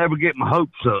 I don't never get my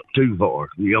hopes up too far.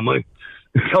 You know what I mean?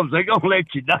 Because they're gonna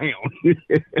let you down.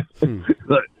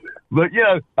 But you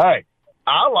know, hey,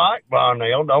 I like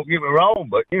Brownell. Don't get me wrong,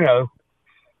 but you know,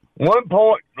 1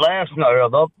 point last night,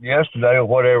 or yesterday, or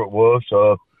whatever it was.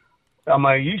 I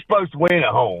mean, you're supposed to win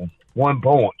at home. 1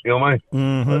 point. You know what I mean?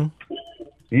 Mm-hmm.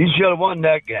 You should have won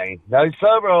that game. Now,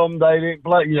 some of them, they didn't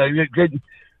play. You know, you couldn't.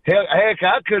 Heck,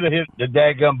 I could have hit the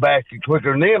daggum basket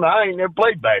quicker than them. I ain't never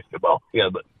played basketball. Yeah,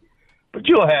 but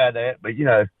you'll have that. But, you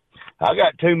know, I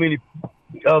got too many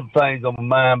other things on my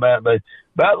mind about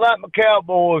like my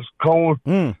Cowboys,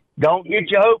 Corn. Don't get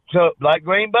your hopes up like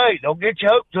Green Bay. Don't get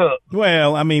your hopes up.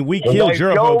 Well, I mean, we killed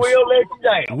your hopes. Will let you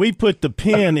down. We put the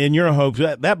pin in your hopes.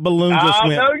 That balloon just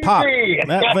went pop. Did.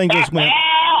 That thing just went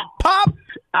pop.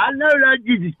 I know that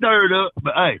gets you stirred up,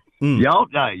 but hey, y'all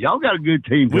got a good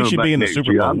team. We should be in the next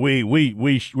Super Bowl. year.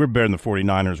 We're better than the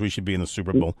 49ers. We should be in the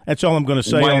Super Bowl. That's all I'm going to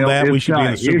say on that. We should be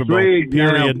in the Super Bowl.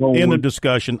 Period. End of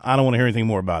discussion. I don't want to hear anything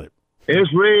more about it.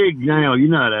 It's rigged now. You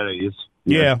know how that is.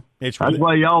 Yeah, it's that's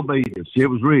why y'all beat us. It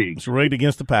was rigged. It's rigged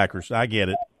against the Packers. I get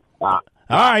it. All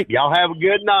right. Y'all have a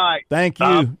good night. Thank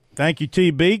you. Thank you,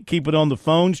 TB. Keep it on the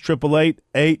phones.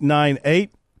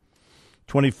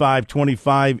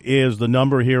 888-898-2525 is the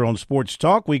number here on Sports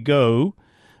Talk. We go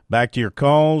back to your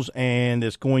calls, and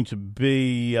it's going to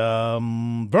be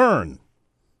Vern.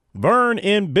 Vern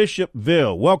in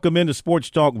Bishopville. Welcome into Sports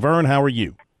Talk, Vern. How are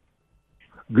you?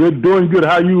 Good, doing good.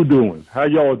 How you doing? How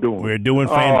y'all doing? We're doing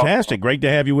fantastic. Great to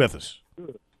have you with us.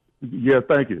 Yeah,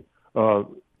 thank you.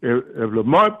 If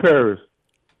Lamont Paris,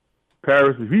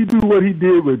 if he do what he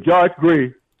did with Josh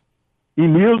Gray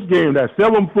in his game, that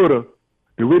 7-footer,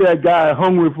 the way that guy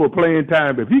hungry for playing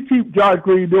time, if he keep Josh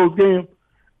Gray in those games,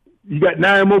 you got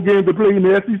 9 more games to play in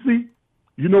the SEC,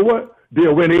 you know what?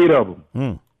 They'll win 8 of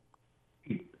them.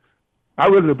 I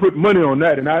rather put money on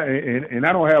that, and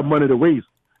I don't have money to waste.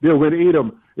 They'll win 8 of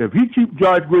them. If he keep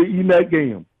Josh Gray in that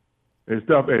game and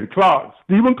stuff, and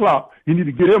Stephen Clark, you need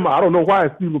to get him. I don't know why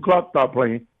Stephen Clark stopped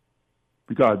playing,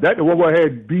 because that the one who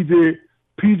had PJ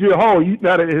Hall eating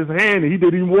out of his hand, and he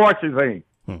didn't even wash his hand.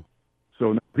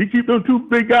 So if he keep those 2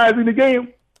 big guys in the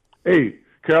game, hey,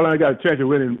 Carolina got a chance of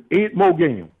winning 8 more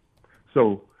games.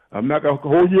 So I'm not going to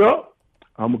hold you up.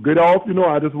 I'm going to get off.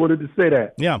 I just wanted to say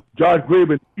that. Yeah. Josh Gray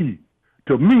was the key.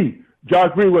 To me,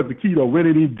 Josh Gray was the key to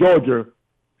winning in Georgia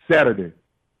Saturday.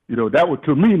 That was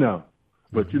to me now.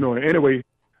 But, anyway,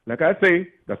 like I say,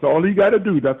 that's all he got to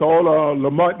do. That's all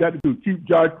Lamont got to do. Keep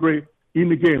Josh Gray in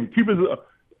the game. Keep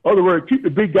the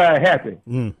big guy happy.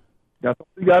 That's all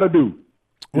he got to do.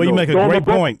 Well, you make a great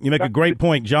point. You make a great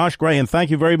point, Josh Gray, and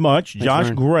thank you very much. Thanks,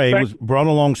 Josh Gray was brought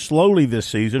along slowly this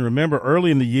season. Remember,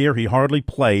 early in the year, he hardly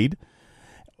played.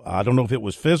 I don't know if it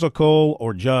was physical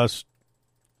or just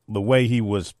the way he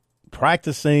was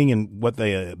practicing and what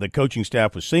the coaching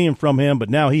staff was seeing from him, but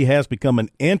now he has become an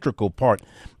integral part.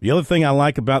 The other thing I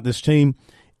like about this team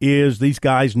is these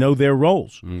guys know their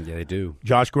roles. Yeah, they do.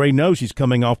 Josh Gray knows he's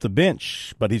coming off the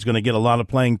bench, but he's going to get a lot of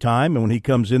playing time, and when he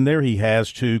comes in there, he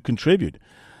has to contribute.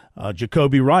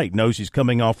 Jacoby Wright knows he's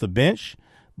coming off the bench,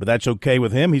 but that's okay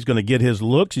with him. He's going to get his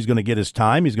looks. He's going to get his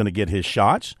time. He's going to get his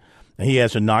shots, and he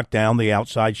has to knock down the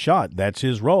outside shot. That's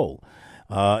his role,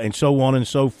 and so on and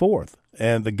so forth.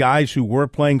 And the guys who were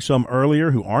playing some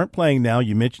earlier who aren't playing now,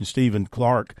 you mentioned Stephen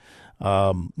Clark,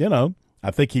 I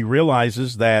think he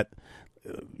realizes that,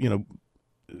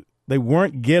 they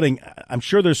weren't getting – I'm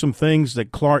sure there's some things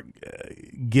that Clark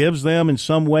gives them in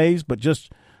some ways, but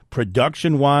just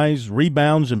production-wise,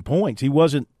 rebounds and points, he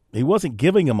wasn't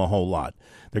giving them a whole lot.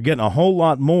 They're getting a whole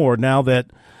lot more now that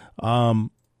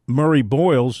Murray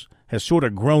Boyles has sort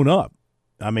of grown up.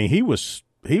 I mean, he was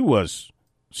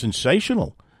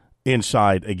sensational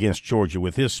inside against Georgia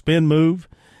with his spin move,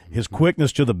 his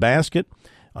quickness to the basket.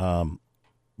 So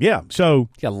he's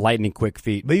got lightning quick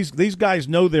feet. These guys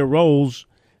know their roles.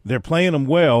 They're playing them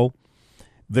well.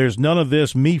 There's none of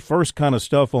this me first kind of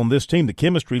stuff on this team. The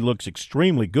chemistry looks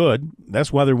extremely good.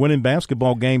 That's why they're winning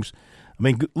basketball games. I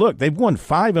mean, look, they've won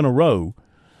 5 in a row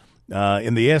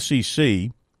in the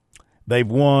SEC. They've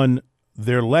won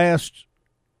their last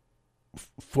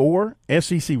 4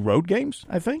 SEC road games,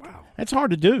 I think. Wow. That's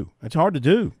hard to do.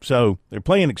 So they're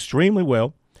playing extremely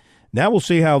well. Now we'll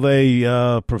see how they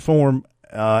perform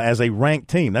as a ranked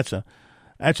team. That's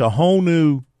a whole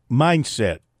new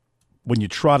mindset when you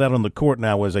trot out on the court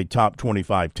now as a top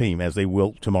 25 team, as they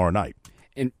will tomorrow night.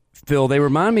 And Phil, they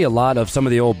remind me a lot of some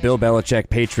of the old Bill Belichick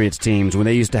Patriots teams when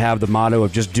they used to have the motto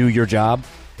of just do your job.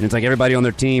 And it's like everybody on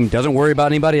their team doesn't worry about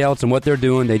anybody else and what they're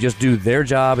doing. They just do their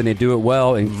job, and they do it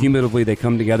well, and cumulatively they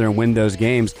come together and win those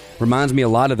games. Reminds me a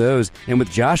lot of those. And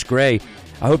with Josh Gray,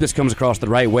 I hope this comes across the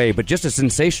right way, but just a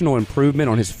sensational improvement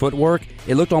on his footwork.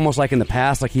 It looked almost like in the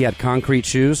past like he had concrete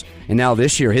shoes, and now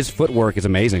this year his footwork is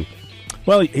amazing.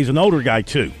 Well, he's an older guy,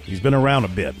 too. He's been around a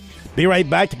bit. Be right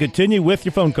back to continue with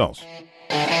your phone calls.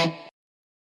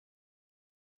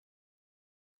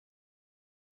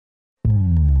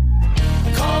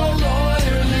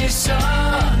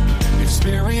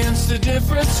 Experience the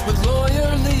difference with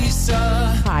Lawyer Lisa.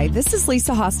 Hi, this is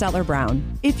Lisa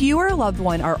Hostetler-Brown. If you or a loved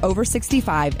one are over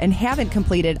 65 and haven't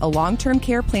completed a long-term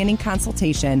care planning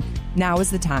consultation, now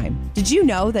is the time. Did you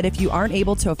know that if you aren't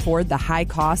able to afford the high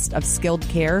cost of skilled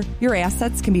care, your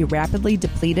assets can be rapidly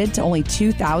depleted to only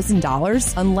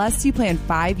 $2,000 unless you plan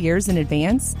 5 years in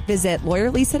advance? Visit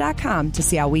lawyerlisa.com to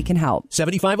see how we can help.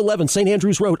 7511 St.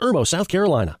 Andrews Road, Irmo, South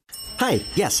Carolina. Hi,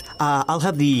 yes, I'll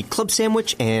have the club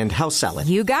sandwich and house salad.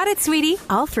 You got it, sweetie.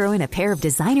 I'll throw in a pair of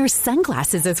designer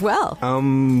sunglasses as well.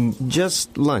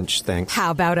 Just lunch, thanks. How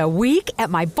about a week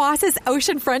at my boss's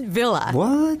oceanfront villa?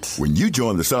 What? When you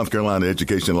join the South Carolina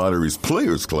Education Lottery's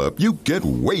Players Club, you get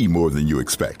way more than you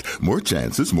expect. More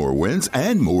chances, more wins,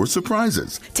 and more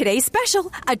surprises. Today's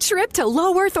special, a trip to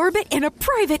low Earth orbit in a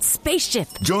private spaceship.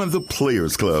 Join the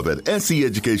Players Club at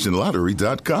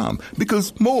seeducationlottery.com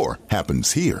because more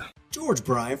happens here. George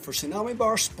Bryant for Tsunami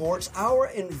Bar Sports. Our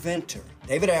inventor,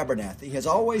 David Abernathy, has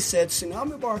always said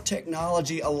Tsunami Bar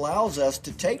technology allows us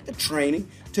to take the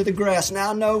training to the grass.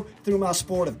 Now I know through my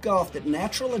sport of golf that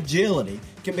natural agility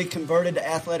can be converted to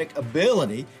athletic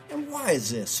ability. And why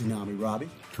is this, Tsunami Robbie?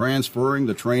 Transferring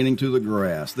the training to the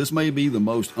grass. This may be the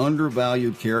most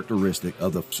undervalued characteristic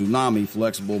of the Tsunami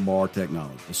flexible bar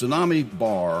technology. The Tsunami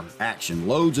bar action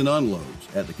loads and unloads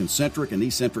at the concentric and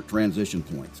eccentric transition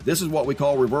points. This is what we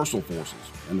call reversal forces,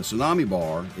 and the Tsunami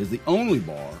bar is the only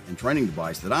bar and training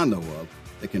device that I know of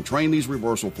that can train these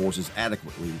reversal forces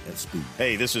adequately at speed.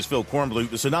 Hey, this is Phil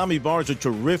Kornblut. The Tsunami Bar is a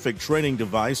terrific training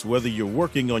device, whether you're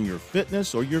working on your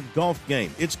fitness or your golf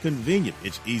game. It's convenient,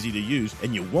 it's easy to use,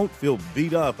 and you won't feel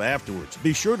beat up afterwards.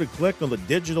 Be sure to click on the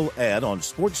digital ad on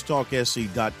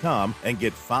SportsTalkSC.com and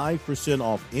get 5%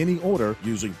 off any order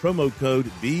using promo code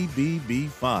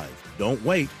BBB5. Don't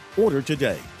wait. Order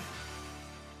today.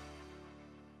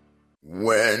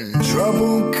 When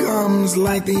trouble comes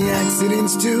like the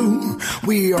accidents do,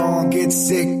 we all get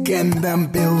sick and the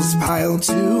bills pile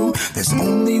too. There's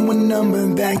only one number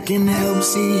that can help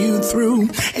see you through.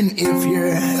 And if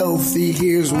you're healthy,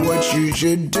 here's what you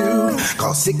should do.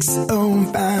 Call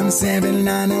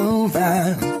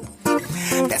 605-7905.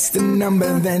 That's the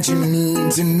number that you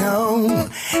need to know.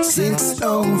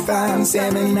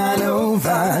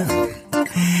 605-7905.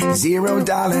 $0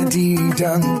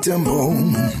 deductible.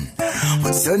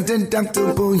 What's a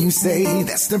deductible, you say?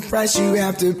 That's the price you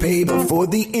have to pay before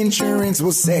the insurance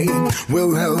will say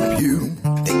we'll help you.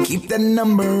 They keep that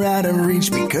number out of reach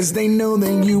because they know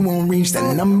that you won't reach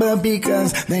that number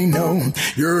because they know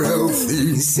you're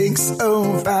healthy.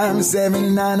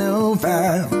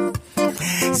 605-7905.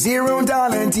 $0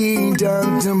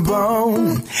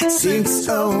 deductible.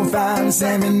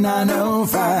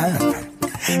 605-7905.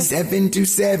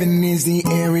 727 is the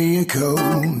area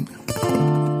code.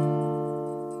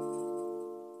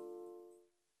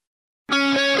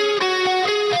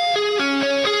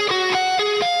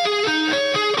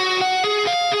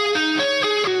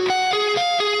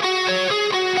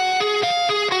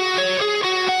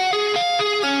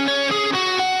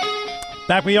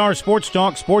 Back we are, Sports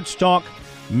Talk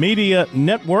Media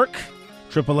Network.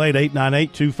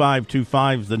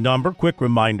 888-898-2525 is the number. Quick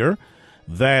reminder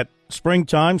that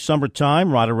springtime,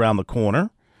 summertime, right around the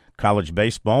corner. College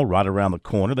baseball, right around the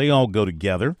corner. They all go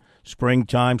together.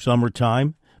 Springtime,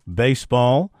 summertime,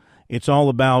 baseball. It's all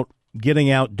about getting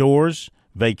outdoors,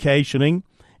 vacationing,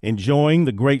 enjoying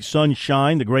the great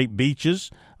sunshine, the great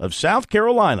beaches of South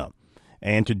Carolina.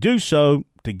 And to do so,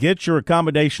 to get your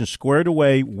accommodation squared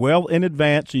away well in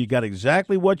advance so you got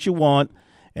exactly what you want,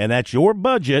 and that's your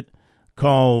budget,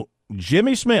 call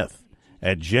Jimmy Smith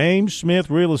at James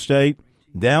Smith Real Estate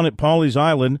down at Pawleys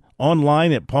Island,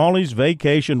 online at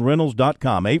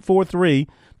PawleysVacationRentals.com,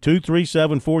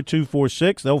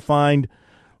 843-237-4246. They'll find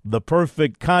the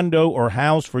perfect condo or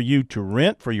house for you to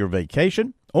rent for your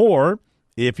vacation, or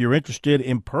if you're interested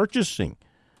in purchasing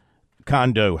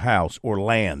condo, house, or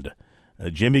land,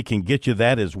 Jimmy can get you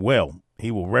that as well. He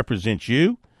will represent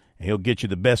you, and he'll get you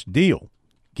the best deal.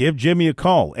 Give Jimmy a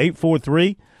call,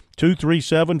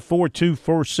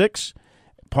 237-4246.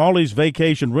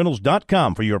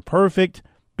 Paulie'sVacationRentals.com for your perfect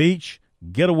beach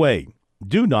getaway.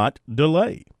 Do not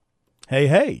delay.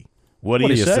 Hey, what do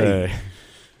you say?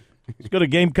 Let's go to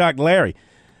Gamecock Larry.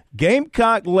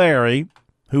 Gamecock Larry,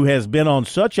 who has been on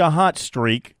such a hot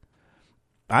streak,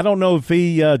 I don't know if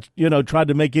he, tried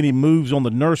to make any moves on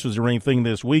the nurses or anything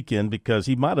this weekend because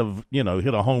he might have,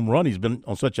 hit a home run. He's been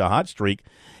on such a hot streak.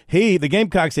 The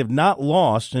Gamecocks have not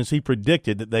lost since he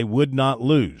predicted that they would not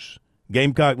lose.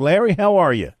 Gamecock Larry, how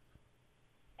are you?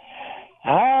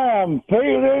 I'm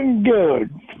feeling good.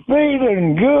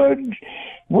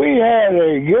 We had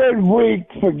a good week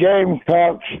for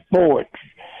Gamecock sports.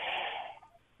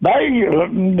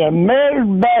 The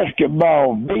men's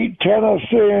basketball beat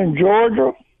Tennessee and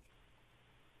Georgia.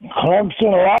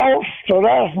 Clemson lost, so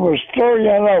that was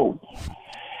 3-0.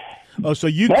 Oh, so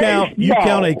you count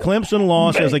a Clemson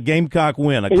loss as a Gamecock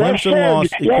win. A Clemson loss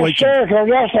equates. Yes, sir, because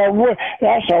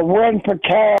that's a win for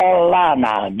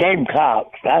Carolina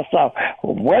Gamecocks. That's a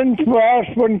win for us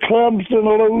when Clemson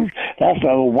lose. That's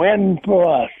a win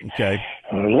for us. Okay.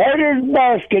 Ladies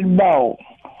basketball.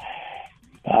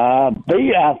 I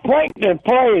think they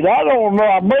played. I don't know.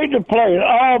 I made the play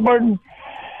Auburn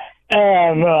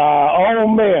and Ole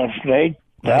Miss.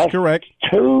 That's correct.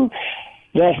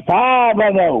 That's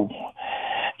 5-0.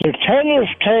 The tennis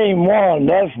team won.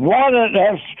 That's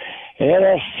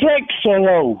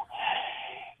 6-0.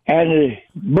 And the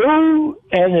Blue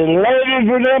and the ladies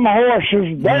with them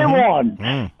horses, they won.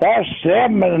 That's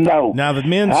 7-0. Now the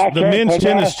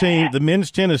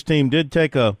men's tennis team did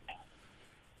take a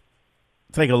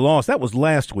loss. That was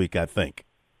last week, I think.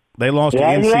 They lost to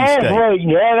NC State.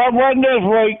 That wasn't this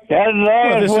week. That was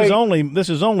last week. This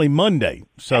is only Monday.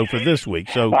 So for this week,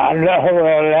 so I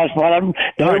know that's what I'm.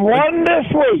 They won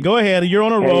this week. Go ahead. You're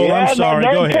on a roll. I'm sorry.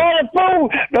 Go ahead. Don't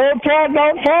try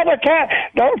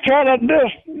to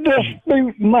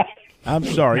dispute my. I'm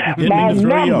sorry. Didn't mean to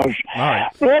throw you off. All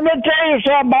right. Let me tell you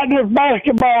something about this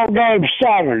basketball game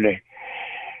Saturday.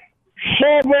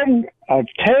 7 of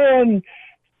 10.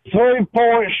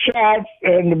 3-point shots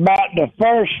in about the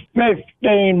first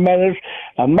 15 minutes,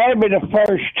 or maybe the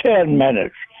first 10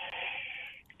 minutes.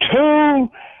 2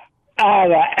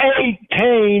 out of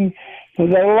 18 for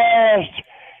the last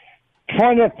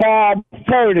 25,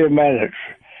 30 minutes.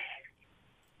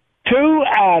 2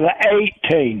 out of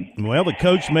 18. Well, the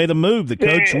coach made a move. The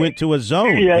coach went to a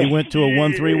zone. Yes. He went to a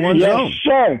 1-3-1 zone. Yes,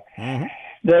 sir. Mm-hmm.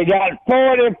 They got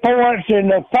 40 points in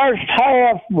the first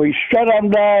half. We shut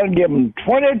them down, give them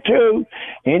 22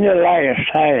 in the last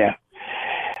half.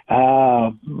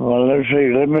 Well, let's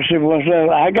see. Let me see what's that.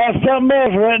 I got something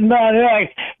else written down here.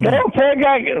 Don't think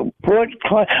I can put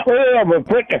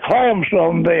the clamps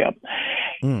on them.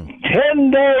 10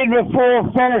 days before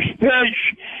first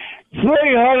pitch,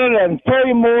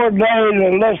 303 more days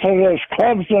to listen to this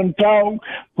Clemson talk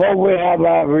before we have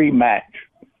our rematch.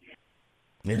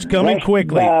 It's coming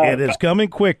quickly. It is coming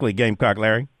quickly, Gamecock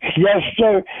Larry. Yes,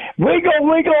 sir. We go.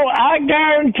 I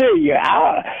guarantee you,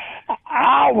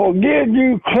 I will give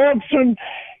you Clemson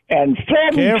and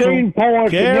 17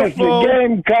 points against the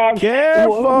Gamecocks.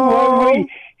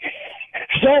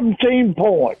 17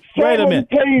 points. Wait a minute.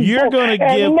 You're going to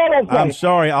give – I'm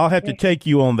sorry. I'll have to take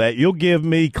you on that. You'll give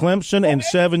me Clemson and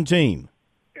 17.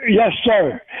 Yes,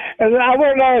 sir. And I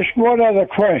want to ask one other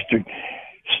question.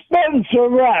 Spencer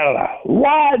Rattler,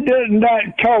 why didn't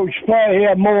that coach play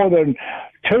him more than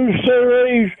 2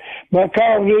 series?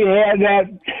 Because he had that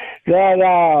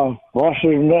what's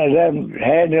his name?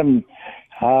 Had him,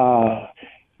 he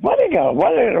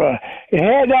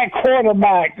had that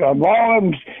quarterback of all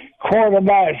them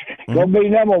quarterbacks gonna be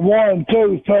number 1,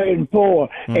 2, 3, and 4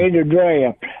 in the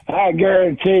draft. I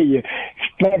guarantee you,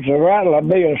 Spencer Rattler will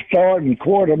be a starting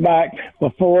quarterback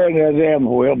before any of them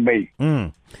will be.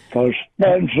 Because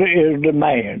Spencer is the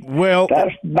man. Well,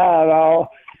 that's about all.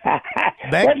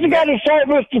 What you got to say,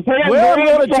 Mr. Penn? Well, I'm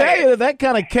going to tell you that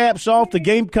kind of caps off the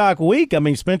Gamecock week. I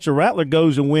mean, Spencer Rattler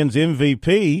goes and wins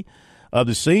MVP of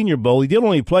the Senior Bowl. He did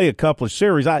only play a couple of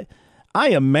series. I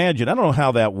imagine, I don't know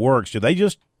how that works. Do they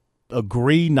just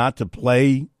agree not to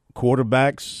play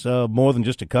quarterbacks more than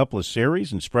just a couple of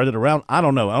series and spread it around? I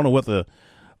don't know. I don't know what the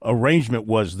arrangement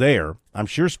was there. I'm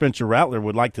sure Spencer Rattler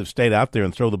would like to have stayed out there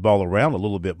and throw the ball around a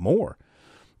little bit more.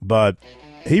 But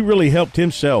he really helped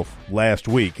himself last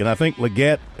week, and I think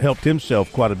Leggett helped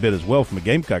himself quite a bit as well from a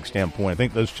Gamecock standpoint. I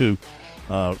think those two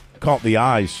caught the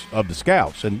eyes of the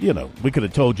scouts. And, you know, we could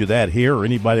have told you that here or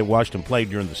anybody that watched them play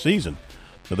during the season.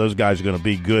 So those guys are going to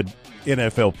be good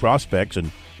NFL prospects. And,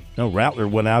 you know, Rattler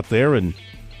went out there and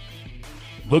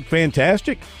looked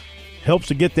fantastic. Helps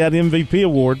to get that MVP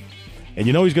award. And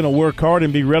you know he's going to work hard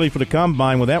and be ready for the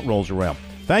combine when that rolls around.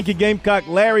 Thank you, Gamecock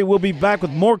Larry. We'll be back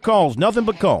with more calls. Nothing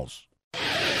but calls.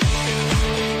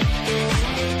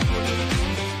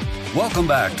 Welcome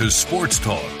back to Sports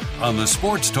Talk on the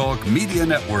Sports Talk Media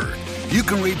Network. You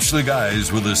can reach the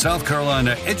guys with the South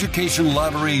Carolina Education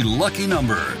Lottery lucky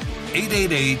number,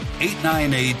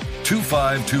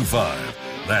 888-898-2525.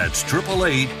 That's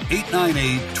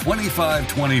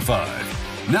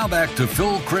 888-898-2525. Now back to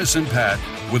Phil, Chris, and Pat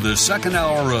with the second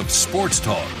hour of Sports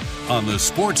Talk on the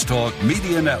Sports Talk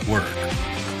Media Network.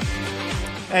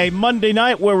 A Monday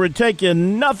night where we're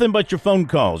taking nothing but your phone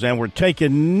calls, and we're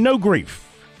taking no grief.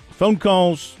 Phone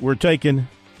calls, we're taking.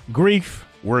 Grief,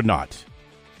 we're not.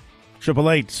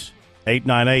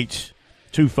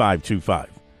 888-898-2525.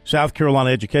 South Carolina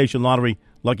Education Lottery,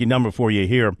 lucky number for you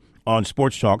here on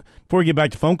Sports Talk. Before we get back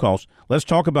to phone calls, let's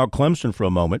talk about Clemson for a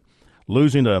moment.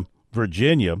 Losing to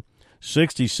Virginia,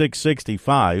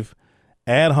 66-65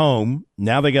 at home.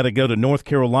 Now they got to go to North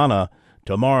Carolina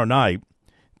tomorrow night.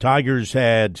 Tigers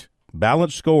had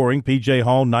balanced scoring. P.J.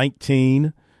 Hall,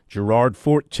 19. Gerard,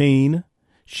 14.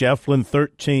 Shefflin,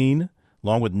 13,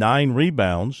 along with 9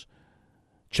 rebounds.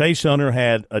 Chase Hunter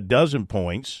had 12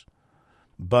 points.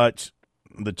 But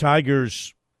the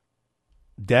Tigers,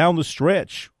 down the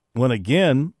stretch, when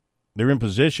again they're in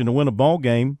position to win a ball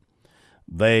game,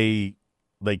 they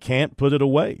can't put it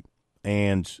away.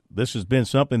 And this has been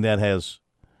something that has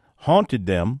haunted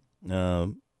them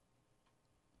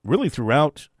really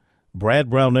throughout Brad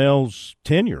Brownell's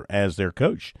tenure as their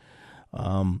coach.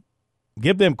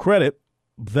 Give them credit.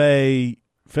 They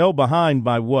fell behind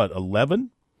by, 11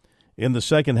 in the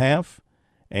second half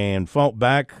and fought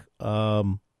back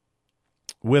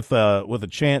with a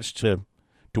chance to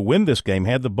win this game.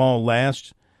 Had the ball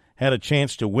last, had a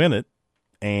chance to win it,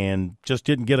 and just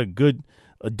didn't get a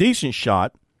decent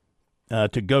shot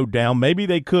to go down. Maybe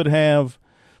they could have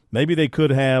taken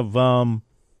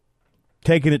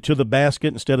it to the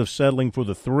basket instead of settling for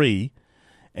the 3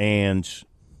 and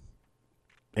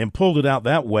pulled it out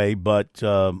that way, but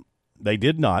they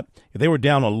did not. They were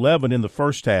down 11 in the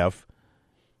first half,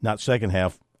 not second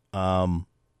half,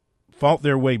 fought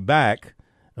their way back,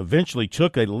 eventually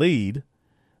took a lead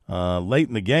late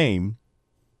in the game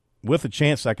with a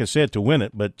chance, like I said, to win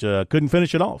it, but couldn't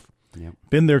finish it off. Yep.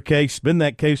 Been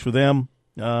that case for them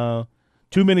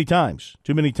too many times.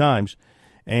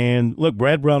 And, look,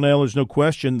 Brad Brownell, there's no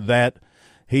question that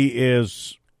he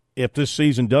is – if this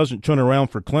season doesn't turn around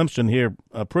for Clemson here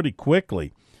pretty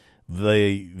quickly,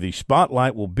 the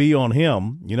spotlight will be on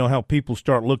him. You know how people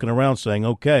start looking around saying,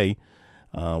 okay,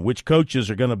 which coaches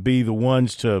are going to be the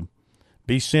ones to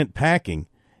be sent packing?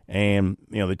 And,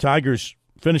 the Tigers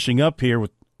finishing up here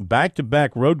with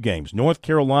back-to-back road games, North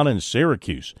Carolina and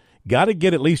Syracuse. Got to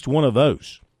get at least one of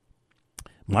those.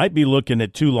 Might be looking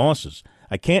at 2 losses.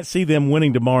 I can't see them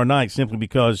winning tomorrow night simply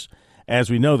because,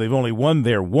 as we know, they've only won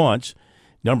there once.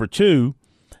 Number 2,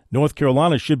 North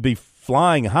Carolina should be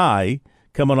flying high,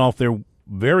 coming off their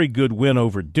very good win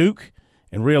over Duke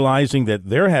and realizing that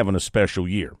they're having a special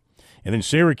year. And then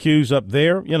Syracuse up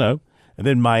there, and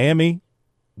then Miami,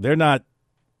 they're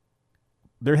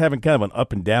having kind of an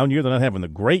up and down year. They're not having a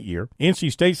great year.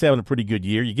 NC State's having a pretty good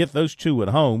year. You get those 2 at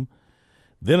home.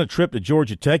 Then a trip to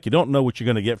Georgia Tech. You don't know what you're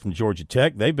going to get from Georgia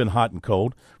Tech. They've been hot and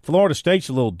cold. Florida State's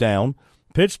a little down.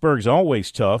 Pittsburgh's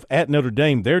always tough. At Notre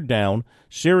Dame, they're down.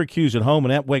 Syracuse at home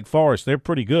and at Wake Forest, they're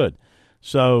pretty good.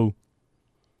 So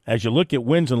as you look at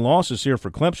wins and losses here for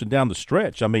Clemson down the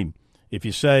stretch, I mean, if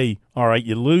you say, all right,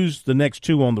 you lose the next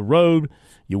 2 on the road,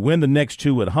 you win the next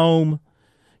 2 at home,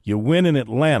 you win in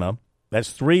Atlanta,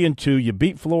 that's 3-2. You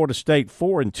beat Florida State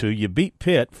 4-2. You beat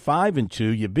Pitt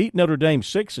 5-2. You beat Notre Dame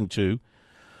 6-2.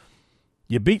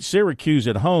 You beat Syracuse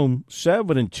at home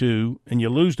 7-2, and you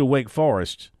lose to Wake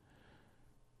Forest.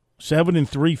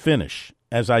 7-3 finish,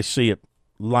 as I see it,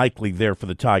 likely there for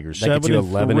the Tigers. That gets you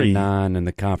 11-9 in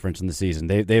the conference in the season.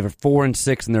 They have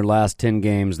 4-6 in their last 10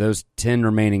 games. Those 10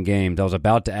 remaining games, I was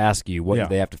about to ask you what do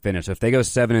they have to finish. So if they go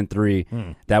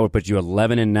 7-3, that would put you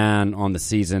 11-9 on the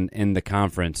season in the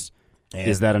conference.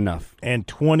 Is that enough? And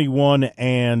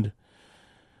 21-10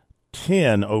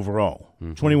 overall.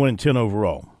 21-10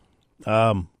 overall.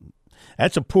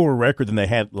 That's a poorer record than they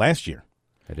had last year.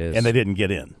 It is, and they didn't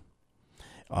get in.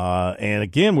 And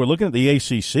again, we're looking at the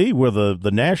ACC, where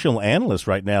the national analysts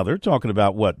right now, they're talking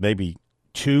about maybe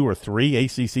 2 or 3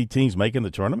 ACC teams making the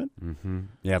tournament. Mm-hmm.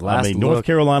 Yeah, North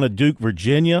Carolina, Duke,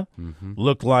 Virginia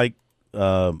look like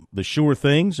the sure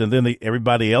things, and then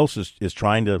everybody else is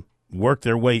trying to work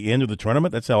their way into the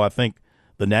tournament. That's how I think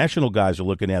the national guys are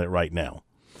looking at it right now.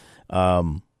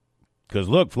 Because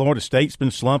look, Florida State's been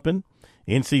slumping,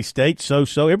 NC State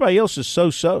so-so, everybody else is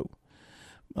so-so.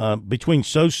 between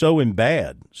so-so and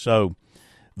bad. So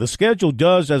the schedule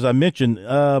does, as I mentioned,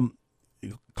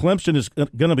 Clemson is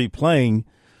going to be playing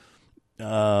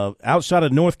outside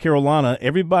of North Carolina.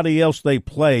 Everybody else they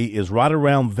play is right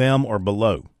around them or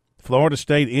below. Florida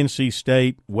State, NC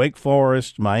State, Wake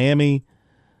Forest, Miami,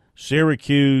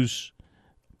 Syracuse,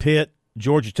 Pitt,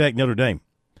 Georgia Tech, Notre Dame.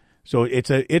 So it's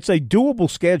a doable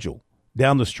schedule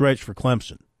down the stretch for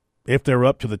Clemson if they're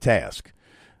up to the task.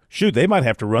 Shoot, they might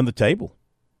have to run the table.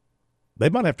 They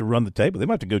might have to go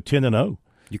 10-0.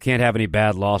 You can't have any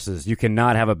bad losses. You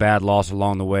cannot have a bad loss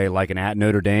along the way, like an at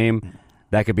Notre Dame.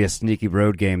 That could be a sneaky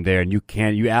road game there, and you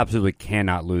absolutely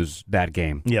cannot lose that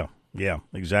game. Yeah,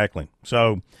 exactly.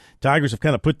 So Tigers have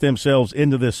kind of put themselves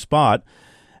into this spot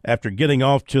after getting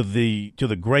off to the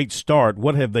great start.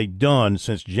 What have they done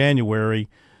since January?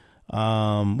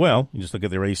 Well, you just look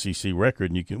at their ACC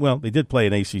record, and they did play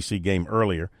an ACC game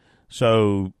earlier.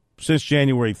 So since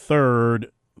January 3rd,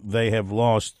 they have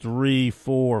lost 3,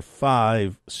 4,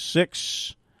 5,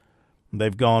 6.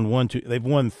 They've gone 1, 2. They've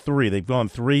won 3. They've gone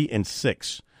 3 and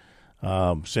 6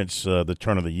 since the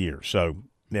turn of the year. So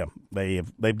yeah,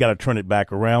 they've got to turn it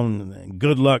back around.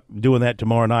 Good luck doing that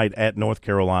tomorrow night at North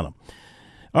Carolina.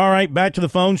 All right, back to the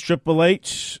phones.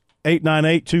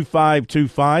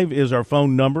 888-898-2525 is our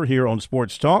phone number here on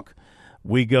Sports Talk.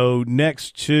 We go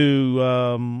next to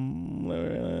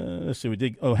let's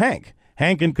see, Hank.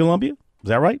 Hank in Columbia. Is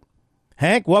that right?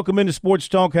 Hank, welcome into Sports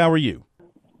Talk. How are you?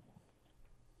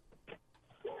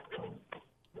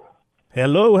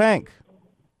 Hello, Hank.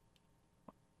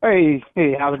 Hey,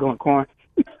 how's it going, Corn?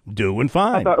 Doing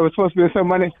fine. I thought it was supposed to be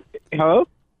somebody. Hello?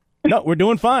 No, we're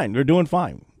doing fine.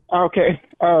 Okay.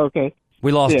 Oh, okay.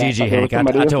 We lost Gigi, Hank. I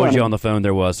told you on the phone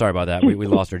there was. Sorry about that. We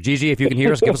lost her. Gigi, if you can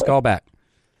hear us, give us a call back.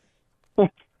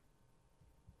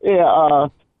 Yeah,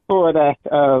 for that,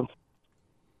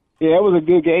 it was a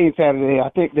good game Saturday. I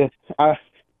think that I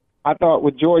thought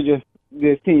with Georgia,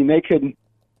 this team, they couldn't,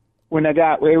 when they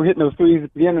were hitting those threes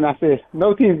at the beginning, I said,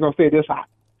 no team's going to stay this hot.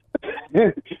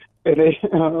 And they,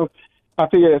 I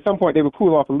figured at some point they would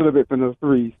cool off a little bit from those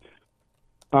threes.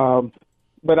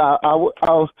 But I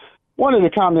wanted to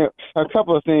comment a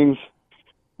couple of things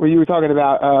where you were talking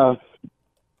about.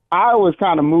 I was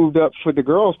kind of moved up for the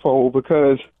girls' poll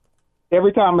because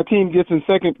every time a team gets in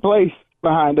second place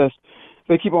behind us,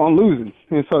 they keep on losing.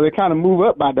 And so they kind of move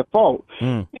up by default.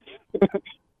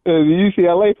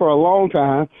 UCLA for a long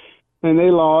time, and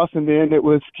they lost. And then it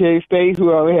was K-State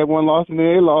who only had one loss, and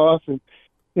then they lost. And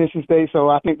NC State. So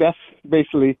I think that's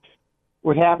basically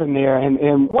what happened there.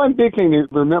 And one big thing to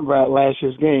remember about last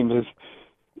year's game is,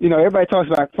 everybody talks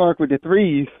about Clark with the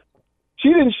threes. She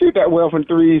didn't shoot that well from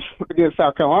threes against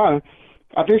South Carolina.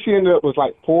 I think she ended up with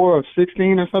like 4 of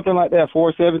 16 or something like that, 4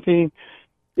 of 17.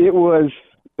 It was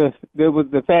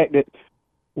the fact that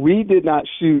we did not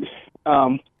shoot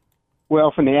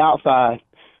well from the outside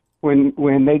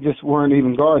when they just weren't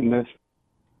even guarding us.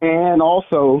 And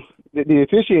also the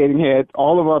officiating had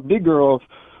all of our big girls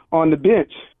on the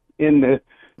bench in the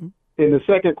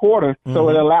second quarter, so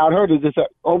it allowed her to just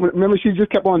remember, she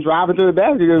just kept on driving to the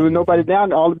basket because there was nobody down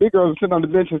there. All the big girls were sitting on the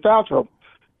bench in foul trouble.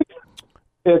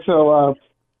 And so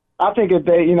I think if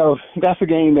they, that's a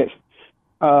game that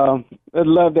I'd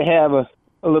love to have a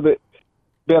little bit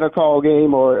better call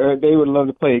game, or they would love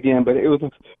to play again. But it was,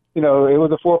 it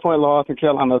was a 4-point loss, and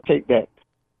Carolina will take that.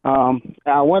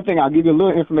 Now, one thing I'll give you a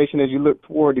little information as you look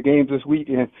toward the games this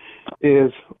weekend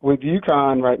is with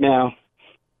UConn right now,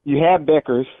 you have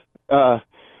Beckers, but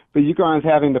UConn's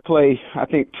having to play, I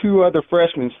think, 2 other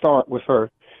freshmen start with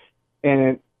her.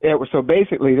 And so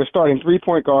basically they're starting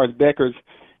 3-point guards, Beckers,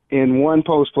 and 1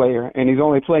 post player, and he's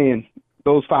only playing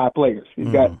those 5 players.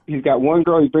 He's got one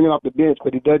girl he's bringing off the bench,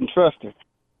 but he doesn't trust her.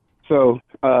 So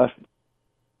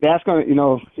that's going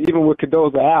to, even with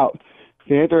Cardoza out,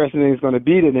 the interesting thing is going to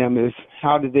be to them is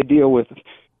how did they deal with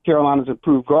Carolina's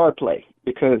improved guard play,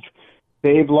 because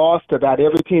they've lost about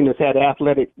every team that's had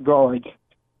athletic guards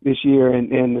this year,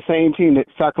 and the same team that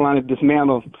South Carolina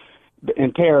dismantled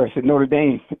in Paris at Notre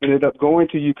Dame ended up going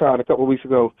to UConn a couple of weeks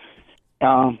ago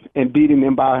and beating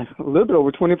them by a little bit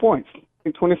over 20 points,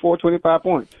 24, 25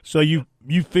 points. So you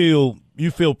feel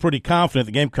pretty confident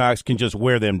the Gamecocks can just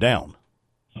wear them down?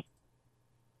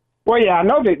 Well, yeah, I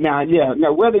know that now. Yeah,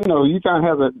 now whether UConn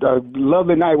has a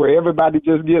lovely night where everybody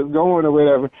just gets going or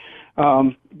whatever,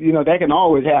 that can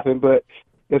always happen. But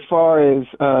as far as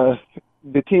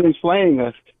the teams playing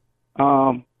us,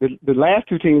 the last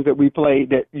 2 teams that we played,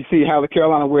 that you see how the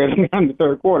Carolina wear them down in the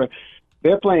third quarter,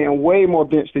 they're playing way more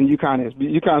bench than UConn is.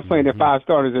 UConn's playing their 5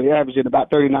 starters, and they're averaging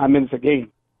about 39 minutes a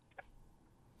game.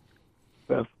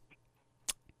 So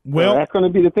that's going to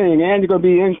be the thing, and you're going to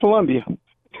be in Columbia.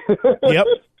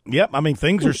 Yep. I mean,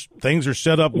 things are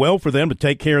set up well for them to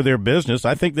take care of their business.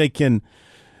 I think they can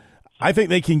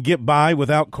get by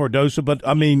without Cardoso. But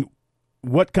I mean,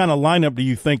 what kind of lineup do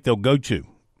you think they'll go to?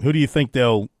 Who do you think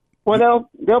they'll? Well,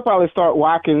 they'll probably start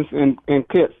Watkins and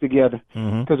Pitts together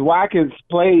because Watkins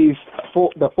plays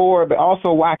the four, but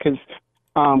also Watkins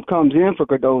comes in for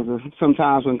Cardoso.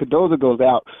 Sometimes when Cardoso goes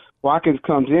out, Watkins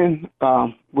comes in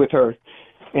with her,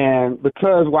 and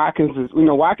because Watkins is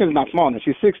Watkins is not small enough.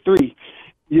 She's 6'3".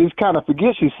 You just kind of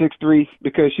forget she's 6'3"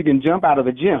 because she can jump out of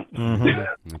the gym.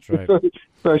 That's right.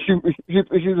 so she's a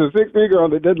 6'3" girl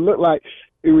that doesn't look like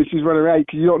when she's running around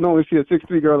because you don't normally see a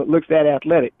 6'3" girl that looks that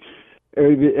athletic.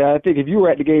 I think if you were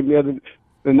at the game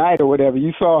the night or whatever,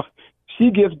 you saw she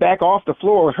gets back off the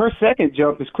floor. Her second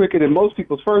jump is quicker than most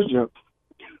people's first jump.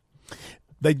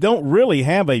 They don't really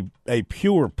have a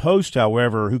pure post,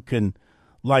 however, who can,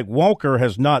 like Walker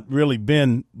has not really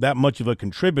been that much of a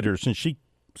contributor since she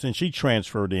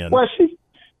transferred in. Well,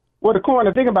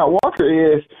 the thing about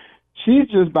Walker is she's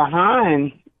just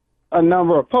behind a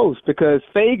number of posts because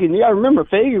Fagan, you got to remember,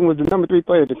 Fagan was the number 3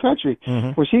 player in the country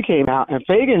when she came out, and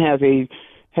Fagan has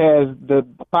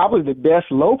probably the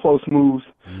best low post moves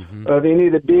of any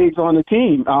of the bigs on the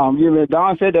team.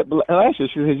 Dawn said that last year.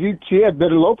 She said she had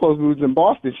better low post moves than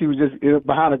Boston. She was just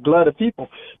behind a glut of people.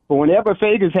 But whenever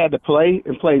Fagan's had to play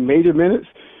and play major minutes,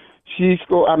 she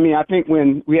scored. I mean, I think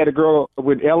when we had a girl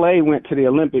when L.A. went to the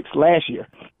Olympics last year,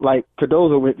 like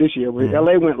Cardoso went this year. When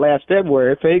L.A. went last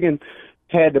February, Fagan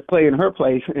had to play in her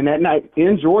place, and that night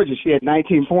in Georgia, she had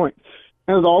 19 points.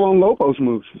 It was all on low post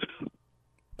moves.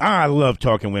 I love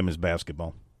talking women's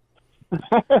basketball.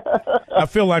 I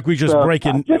feel like we're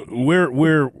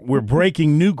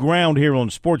breaking new ground here on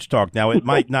Sports Talk. Now, it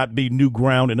might not be new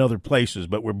ground in other places,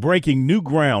 but we're breaking new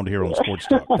ground here on Sports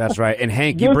Talk. That's right. And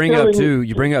Hank, you bring up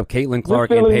Caitlin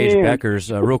Clark and Paige Beckers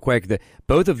real quick.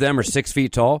 Both of them are 6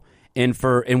 feet tall, and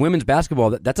in women's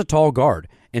basketball, that's a tall guard.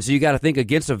 And so you got to think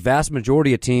against a vast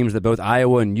majority of teams that both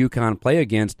Iowa and UConn play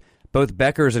against, both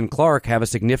Beckers and Clark have a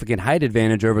significant height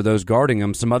advantage over those guarding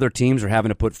them. Some other teams are having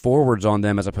to put forwards on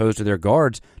them as opposed to their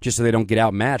guards just so they don't get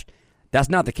outmatched. That's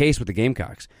not the case with the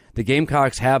Gamecocks. The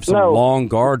Gamecocks have some long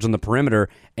guards on the perimeter,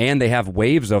 and they have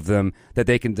waves of them that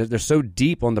they're so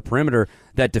deep on the perimeter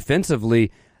that defensively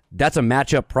that's a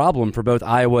matchup problem for both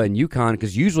Iowa and UConn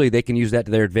because usually they can use that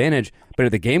to their advantage. But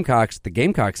at the Gamecocks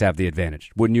have the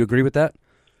advantage. Wouldn't you agree with that?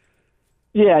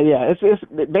 Yeah. It's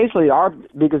basically our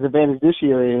biggest advantage this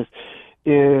year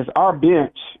is our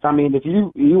bench. I mean, if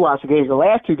you watch the games, the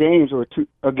last 2 games were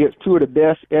against 2 of the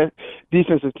best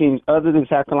defensive teams other than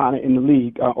South Carolina in the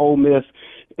league, Ole Miss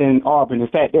and Auburn. In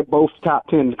fact, they're both top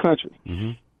 10 in the country.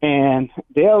 And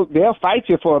they'll fight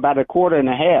you for about a quarter and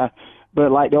a half.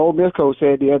 But like the Ole Miss coach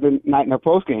said the other night in the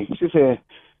postgame, she said,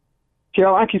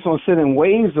 Carolina keeps on sending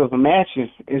waves of them at you.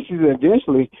 And she said,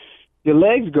 eventually, your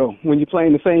legs go when you're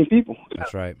playing the same people.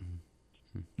 That's right.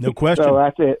 No question. So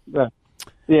that's it. All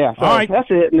right. That's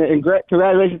it. And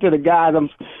congratulations to the guys. I'm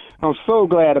so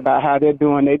glad about how they're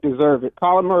doing. They deserve it.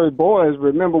 Colin Murray Boys,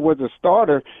 remember, was a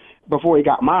starter before he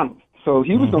got mono. So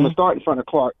he was going to start in front of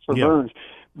Clark for Burns.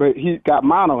 But he got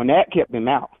mono, and that kept him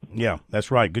out. Yeah,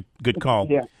 that's right. Good call.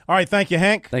 Yeah. All right, thank you,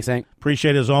 Hank. Thanks, Hank.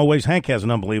 Appreciate it as always. Hank has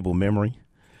an unbelievable memory.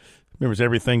 Remembers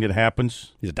everything that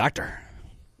happens. He's a doctor.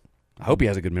 I hope he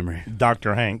has a good memory.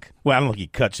 Dr. Hank. Well, I don't think he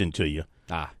cuts into you.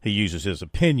 He uses his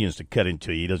opinions to cut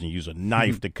into you. He doesn't use a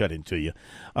knife to cut into you.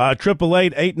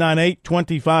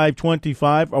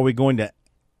 888-898-2525. Are we going to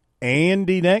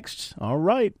Andy next? All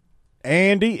right.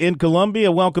 Andy in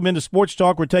Columbia, welcome into Sports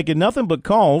Talk. We're taking nothing but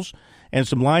calls, and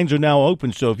some lines are now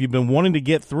open. So if you've been wanting to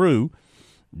get through,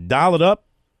 dial it up,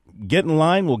 get in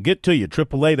line. We'll get to you.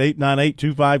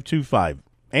 888-898-2525.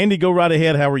 Andy, go right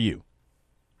ahead. How are you?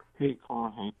 Hey,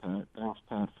 Carl. Hey, Pat. Thanks,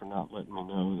 Pat, for not letting me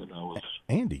know that I was.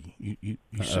 Andy, you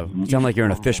sound like you're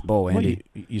in a fishbowl, Andy.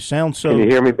 You sound so. Can you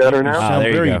hear me better now? You sound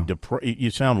there very you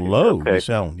you sound low. Okay. You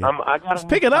sound. Let's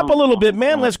pick it up a little bit,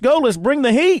 man. Let's go. Let's bring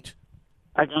the heat.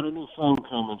 I got a new phone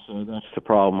coming, so that's the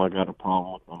problem. I got a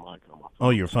problem with my mic on my phone. Oh,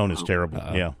 your phone is terrible.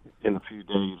 Yeah. In a few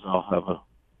days, I'll have a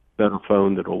better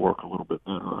phone that'll work a little bit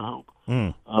better, I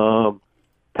hope.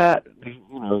 Pat,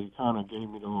 you kind of gave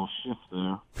me the little shift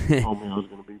there. Told me I was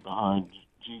going to be behind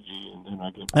Gigi, and then I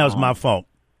get. That was my fault.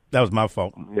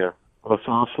 Yeah. Well,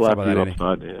 so I'll slap you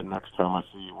upside the head next time I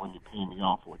see you when you pay me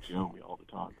off what you owe me all the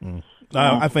time.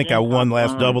 I think I won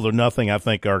last double or nothing. I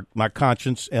think my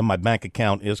conscience and my bank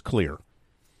account is clear.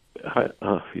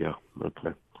 Yeah.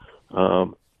 Okay.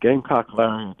 Gamecock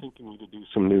Larry, I think you need to do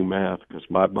some new math because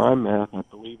by my math, I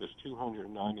believe it's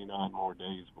 299 more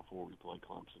days before we play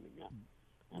Clemson again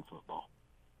in football.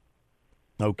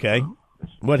 Okay.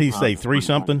 What'd he say,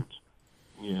 3-something?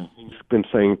 Yeah, he's been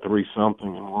saying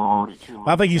 3-something, and we're already 2 months.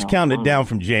 I think he's counting it down down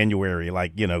from January.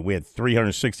 Like, we had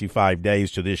 365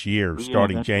 days to this year,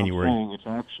 starting that's January. What I'm saying. It's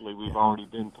actually, we've already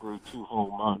been through 2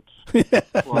 whole months.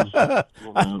 Plus,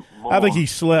 I think he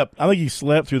slept. I think he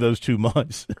slept through those 2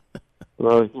 months.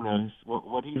 Well,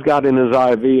 what he's got in his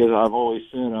IV, as I've always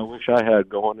said, I wish I had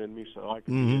going in me so I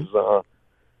could be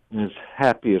as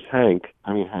happy as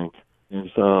as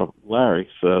Larry.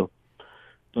 So,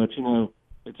 but,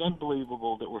 it's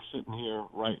unbelievable that we're sitting here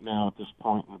right now at this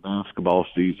point in the basketball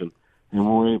season, and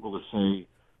we're able to say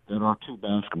that our 2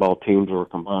 basketball teams are a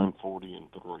combined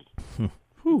 40-3. If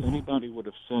anybody would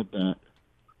have said that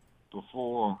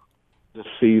before this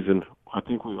season, I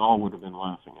think we all would have been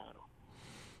laughing at them,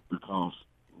 because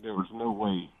there was no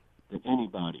way that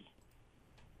anybody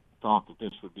thought that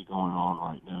this would be going on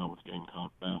right now with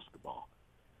Gamecock basketball.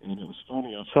 And it was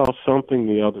funny, I saw something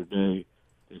the other day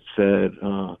that said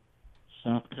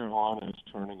South Carolina is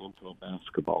turning into a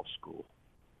basketball school.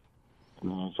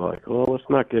 And I was like, well, let's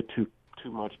not get too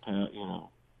much past,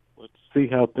 let's see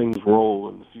how things roll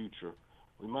in the future.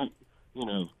 We might,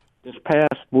 this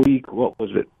past week, what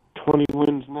was it, 20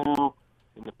 wins now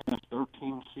in the past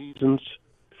 13 seasons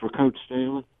for Coach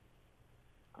Staley?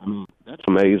 I mean, that's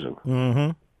amazing.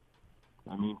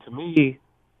 Mm-hmm. I mean, to me,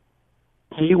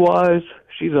 pay-wise,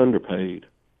 she's underpaid.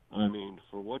 I mean,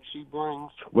 for what she brings,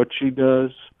 what she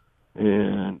does,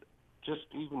 and just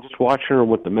watching her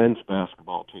with the men's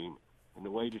basketball team and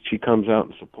the way that she comes out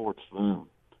and supports them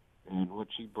and what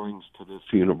she brings to this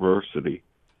university,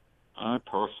 I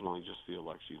personally just feel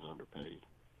like she's underpaid.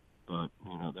 But,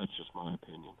 that's just my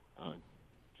opinion. I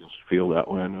just feel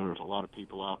that way. I know there's a lot of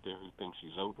people out there who think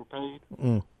she's overpaid.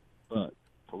 But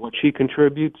for what she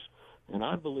contributes, and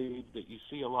I believe that you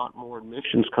see a lot more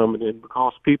admissions coming in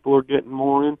because people are getting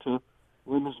more into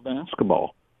women's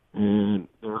basketball. And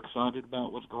they're excited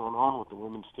about what's going on with the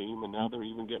women's team, and now they're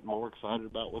even getting more excited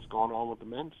about what's going on with the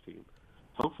men's team.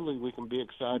 Hopefully we can be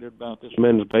excited about this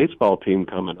men's baseball team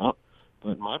coming up,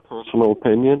 but in my personal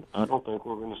opinion, I don't think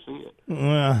we're going to see it.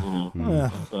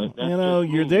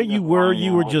 You're there. You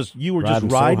were just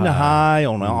riding a high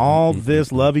on all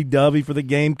this lovey-dovey for the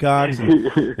Gamecocks.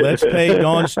 And let's pay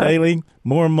Dawn Staley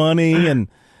more money, and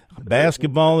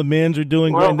basketball, the men's are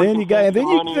doing great. And then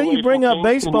you bring up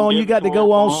baseball, and you got to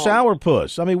go all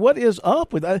sourpuss. I mean, what is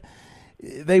up with that?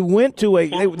 They went to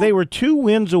they were 2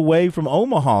 wins away from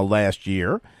Omaha last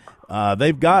year.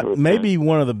 They've got maybe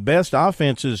one of the best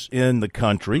offenses in the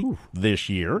country this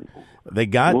year. They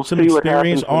got some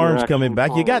experienced arms coming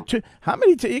back. You got 2. How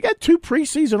many? You got 2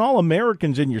 preseason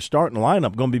All-Americans in your starting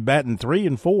lineup, going to be batting 3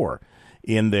 and 4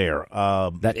 in there.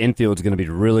 That infield's going to be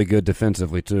really good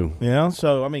defensively too. Yeah.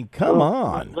 So I mean, come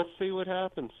on. Let's see what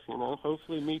happens.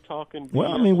 Hopefully, me talking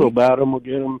about them will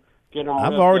get them.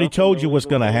 I've already told you what's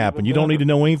going to happen. You don't need to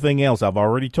know anything else. I've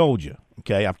already told you.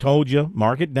 Okay, I've told you.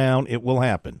 Mark it down. It will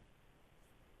happen.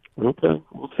 Okay,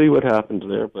 we'll see what happens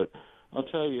there. But I'll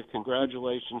tell you,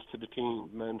 congratulations to the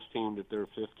men's team that they're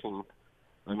 15th.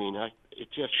 I mean, it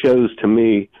just shows to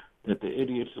me that the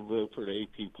idiots who voted for the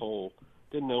AP poll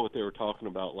didn't know what they were talking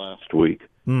about last week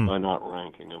by not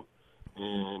ranking them.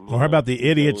 And, or how about the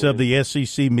idiots of the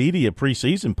SEC media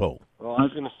preseason poll? Well, I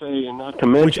was going to say, and not to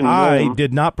mention which I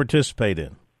did not participate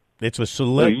in. It's a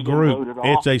select group.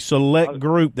 It's a select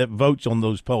group that votes on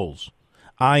those polls.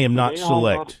 I am not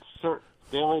select.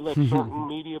 They only let certain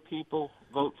media people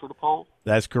vote for the poll?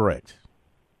 That's correct.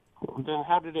 Then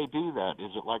how do they do that?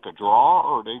 Is it like a draw,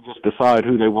 or they just decide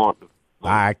who they want to vote?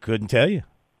 I couldn't tell you.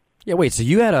 Yeah, wait, so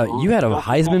you had a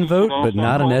Heisman vote, but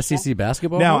not an SEC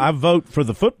basketball Now, vote? I vote for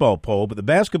the football poll, but the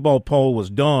basketball poll was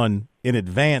done in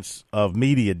advance of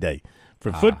media day.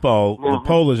 For football, the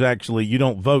poll is actually, you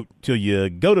don't vote till you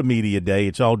go to media day.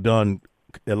 It's all done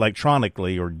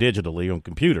electronically or digitally on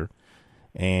computer,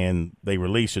 and they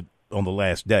release it on the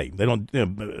last day. They don't.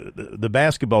 The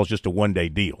basketball is just a one-day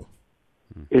deal.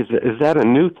 Is that a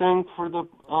new thing for the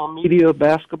media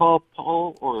basketball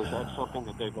poll, or is that something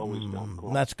that they've always done?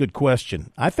 That's a good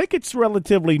question. I think it's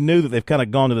relatively new that they've kind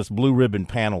of gone to this blue ribbon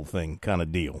panel thing kind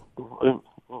of deal. Well,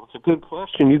 it's a good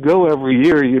question. You go every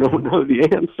year, you don't know the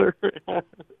answer.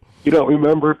 You don't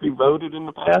remember if you voted in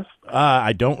the past?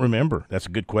 I don't remember. That's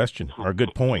a good question, or a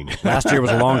good point. Last year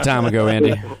was a long time ago,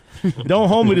 Andy. Don't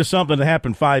hold me to something that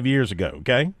happened 5 years ago,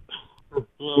 okay?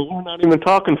 Well, we're not even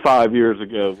talking 5 years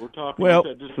ago. We're talking.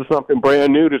 This is something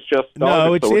brand new that's just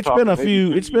started. No, it's been a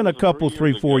few. It's been a couple,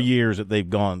 3-4 years that they've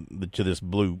gone to this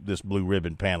blue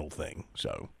ribbon panel thing.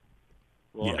 So,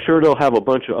 I'm sure they'll have a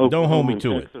bunch of Oklahoma and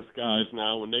Texas guys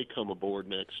now when they come aboard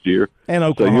next year. And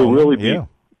Oklahoma, so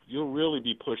you'll really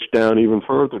be pushed down even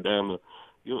further down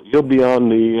you'll be on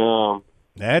the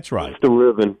that's right, the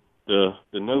ribbon, the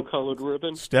no colored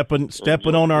ribbon, stepping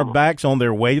on our backs on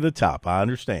their way to the top. I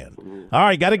understand. All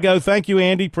right, got to go. Thank you,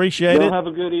 Andy. Appreciate it. Have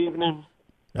a good evening.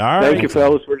 All right, thank you,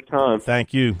 fellas, for the time.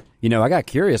 Thank you. You know, I got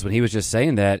curious when he was just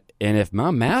saying that, and if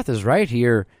my math is right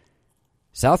here,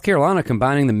 South Carolina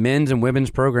combining the men's and women's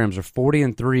programs are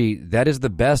 40-3. That is the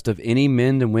best of any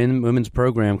men's and women's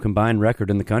program combined record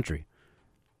in the country.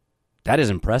 That is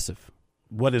impressive.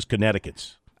 What is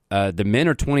Connecticut's? The men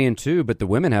are 20-2, but the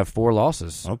women have 4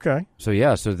 losses. Okay. So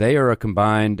they are a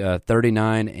combined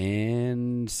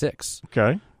 39-6.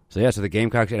 Okay. So the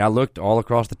Gamecocks, and I looked all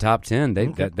across the top 10.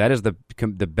 That is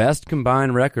the best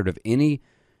combined record of any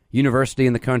university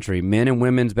in the country, men and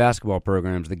women's basketball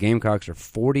programs. The Gamecocks are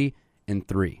 40-3.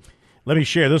 Let me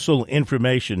share this little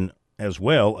information as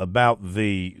well about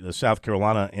the South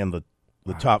Carolina and the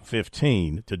top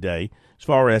 15 today, as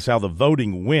far as how the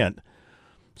voting went.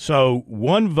 So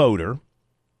one voter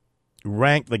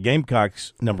ranked the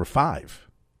Gamecocks number 5.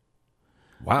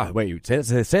 Wow. Wait, say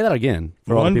that again.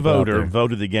 One voter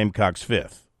voted the Gamecocks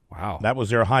 5th. Wow. That was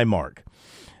their high mark.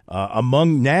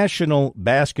 Among national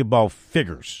basketball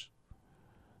figures,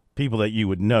 people that you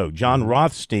would know, John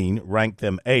Rothstein ranked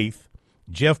them 8th,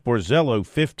 Jeff Borzello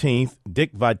 15th,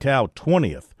 Dick Vitale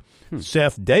 20th.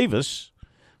 Seth Davis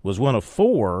was one of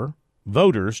 4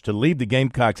 voters to leave the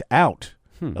Gamecocks out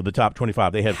of the top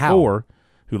 25. They had 4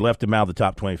 who left them out of the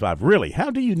top 25. Really, how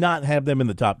do you not have them in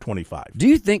the top 25? Do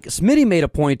you think Smitty made a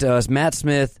point to us? Matt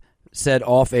Smith said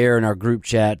off air in our group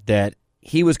chat that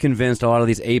he was convinced a lot of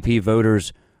these AP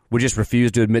voters would just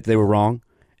refuse to admit they were wrong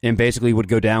and basically would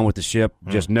go down with the ship.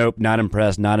 Just nope, not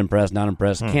impressed, not impressed, not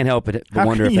impressed. Can't help but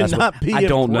wonder if that's what. I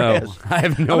don't know. I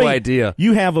have no idea.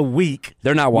 You have a week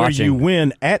they're not watching. Where you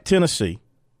win at Tennessee,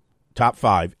 top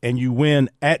 5, and you win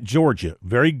at Georgia,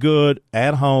 very good,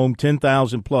 at home,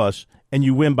 10,000 plus, and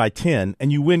you win by 10,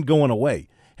 and you win going away.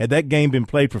 Had that game been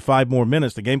played for 5 more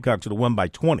minutes, the Gamecocks would have won by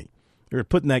 20. They're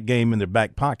putting that game in their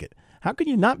back pocket. How can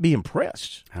you not be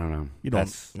impressed? I don't know. You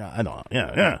don't. I don't.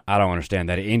 Yeah. I don't understand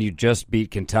that. And you just beat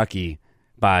Kentucky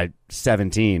by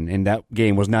 17, and that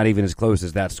game was not even as close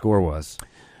as that score was.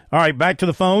 All right, back to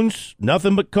the phones.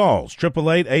 Nothing but calls.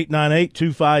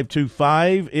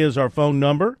 888-898-2525 is our phone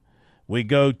number. We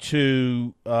go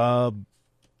to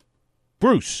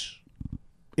Bruce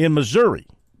in Missouri.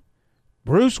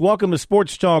 Bruce, welcome to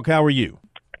Sports Talk. How are you?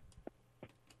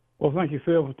 Well, thank you,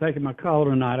 Phil, for taking my call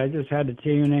tonight. I just had to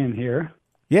tune in here.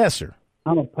 Yes, sir.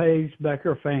 I'm a Paige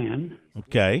Becker fan.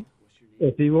 Okay.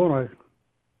 If you want to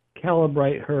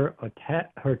calibrate her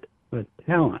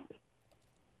talent,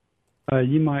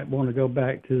 you might want to go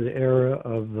back to the era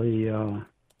of the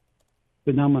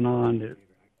phenomenon that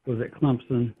was at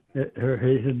Clemson.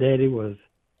 His daddy was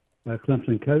a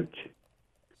Clemson coach,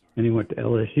 and he went to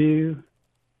LSU.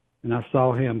 And I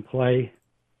saw him play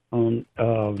on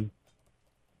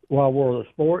Wild World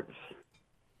of Sports,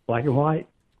 black and white,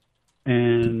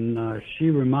 and she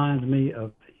reminds me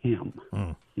of him.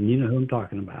 And you know who I'm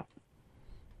talking about.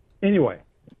 Anyway,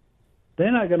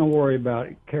 they're not going to worry about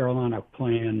Carolina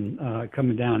playing,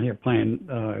 coming down here playing,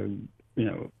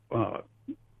 the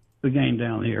game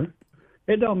down here.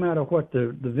 It don't matter what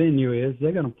the venue is.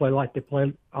 They're going to play like they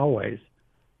play always.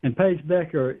 And Paige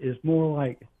Becker is more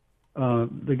like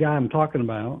the guy I'm talking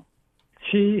about.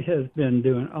 She has been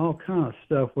doing all kind of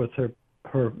stuff with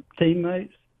her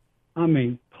teammates. I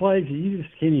mean, plays that you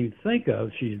just can't even think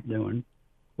of she's doing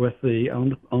with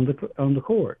on the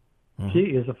court. She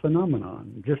is a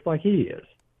phenomenon, just like he is.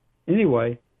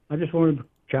 Anyway, I just wanted to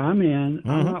chime in.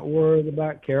 I'm not worried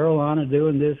about Carolina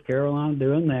doing this, Carolina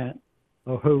doing that.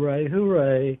 Oh, hooray,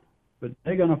 hooray. But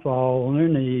they're going to fall on their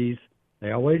knees.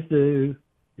 They always do.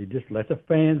 You just let the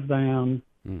fans down.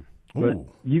 But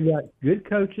you got good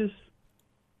coaches.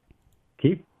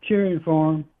 Keep cheering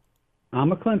for them.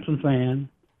 I'm a Clemson fan.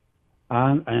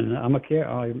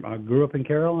 I grew up in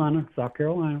Carolina, South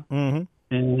Carolina. And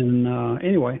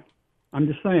anyway, I'm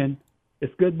just saying,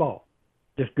 it's good ball.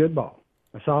 Just good ball.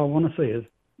 That's all I want to see is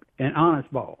an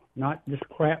honest ball, not just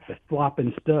crap that's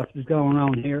flopping stuff that's going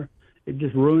on here. It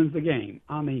just ruins the game.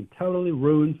 I mean, totally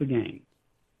ruins the game.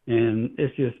 And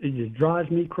it just drives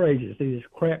me crazy to see this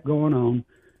crap going on.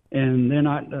 And they're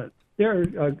not. They're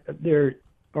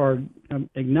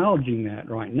acknowledging that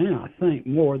right now. I think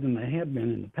more than they have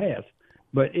been in the past.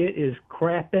 But it is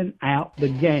crapping out the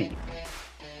game.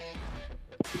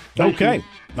 Okay.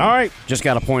 All right. Just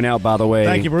got to point out, by the way.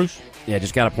 Thank you, Bruce. Yeah,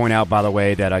 just got to point out, by the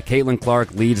way, that Caitlin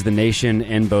Clark leads the nation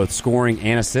in both scoring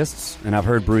and assists. And I've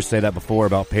heard Bruce say that before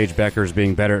about Paige Beckers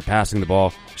being better at passing the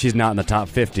ball. She's not in the top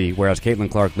 50, whereas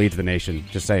Caitlin Clark leads the nation.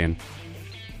 Just saying.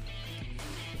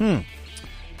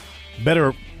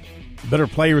 better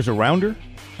players around her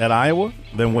at Iowa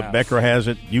than what Becker has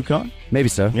at UConn? Maybe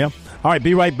so. Yeah. All right,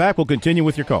 be right back. We'll continue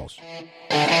with your calls.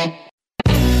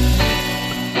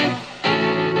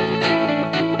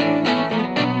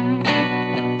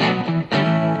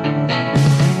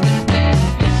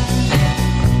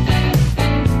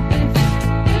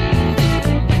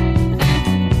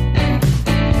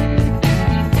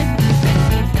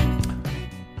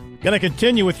 Going to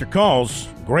continue with your calls.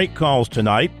 Great calls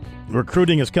tonight.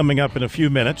 Recruiting is coming up in a few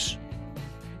minutes.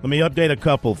 Let me update a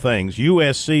couple things.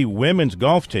 USC women's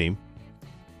golf team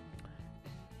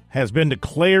has been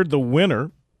declared the winner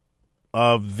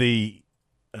of the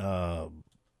a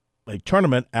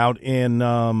tournament out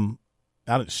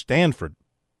at Stanford.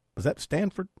 Was that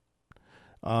Stanford?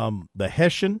 The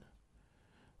Hessian.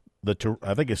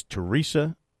 I think it's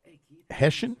Teresa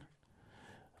Hessian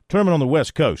tournament on the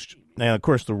West Coast. Now, of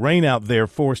course, the rain out there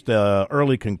forced an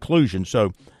early conclusion.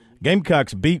 So,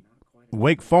 Gamecocks beat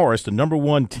Wake Forest, the number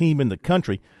one team in the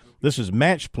country. This is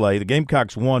match play. The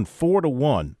Gamecocks won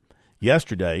 4-1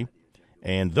 yesterday,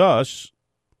 and thus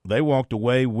they walked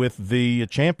away with the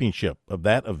championship of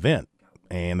that event.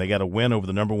 And they got a win over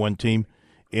the number one team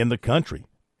in the country,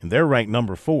 and they're ranked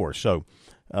number 4. So,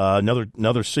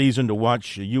 another season to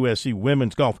watch USC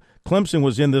women's golf. Clemson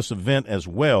was in this event as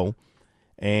well,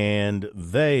 and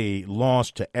they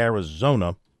lost to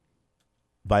Arizona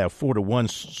by a 4-1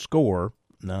 score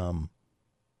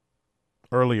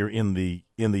earlier in the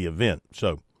event.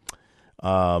 So,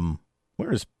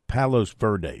 where is Palos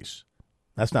Verdes?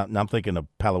 That's not. I'm thinking of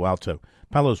Palo Alto.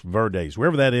 Palos Verdes,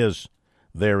 wherever that is,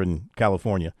 there in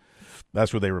California.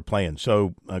 That's where they were playing.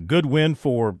 So, a good win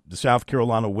for the South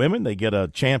Carolina women. They get a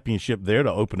championship there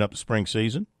to open up the spring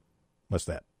season. What's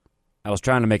that? I was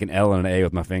trying to make an L and an A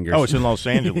with my fingers. Oh, it's in Los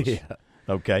Angeles. Yeah.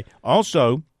 Okay.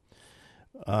 Also,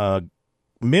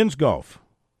 men's golf.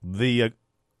 The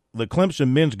Clemson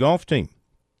men's golf team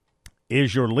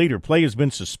is your leader. Play has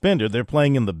been suspended. They're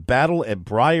playing in the Battle at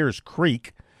Briars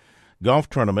Creek golf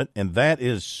tournament, and that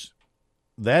is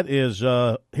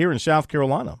here in South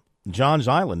Carolina, Johns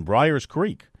Island, Briars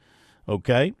Creek.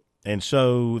 Okay, and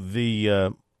so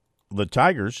the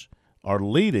Tigers are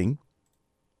leading.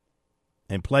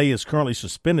 And play is currently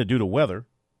suspended due to weather.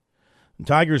 The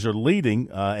Tigers are leading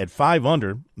at 5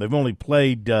 under. They've only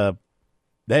played they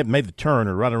haven't made the turn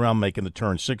or right around making the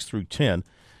turn, 6 through 10.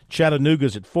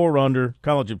 Chattanooga's at 4 under.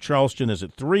 College of Charleston is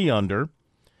at 3 under.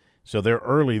 So they're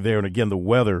early there. And, again, the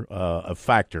weather a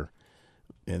factor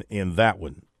in that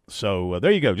one. So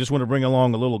there you go. Just want to bring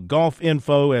along a little golf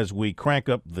info as we crank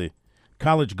up the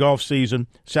college golf season.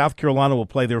 South Carolina will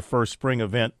play their first spring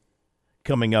event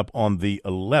coming up on the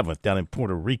 11th down in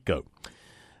Puerto Rico.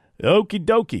 Okie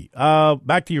dokie.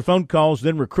 Back to your phone calls,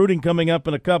 then recruiting coming up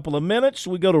in a couple of minutes.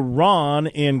 We go to Ron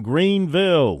in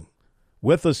Greenville.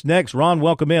 With us next. Ron,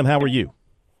 welcome in. How are you?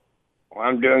 Well,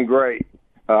 I'm doing great.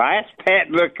 I asked Pat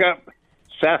to look up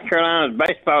South Carolina's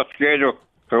baseball schedule,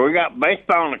 so we got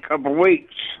baseball in a couple of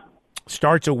weeks.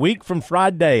 Starts a week from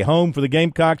Friday, home for the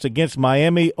Gamecocks against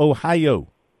Miami,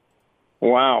 Ohio.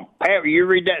 Wow. Pat, will you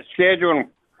read that schedule and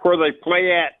where they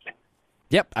play at?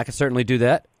 Yep, I can certainly do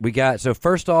that. We got so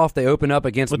first off, they open up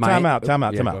against Miami. Time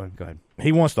out. Go ahead.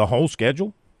 He wants the whole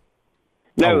schedule?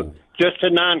 No, just a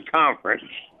non-conference.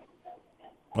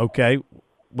 Okay.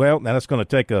 Well, now that's going to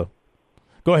take a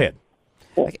 – go ahead.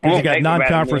 You got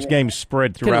non-conference games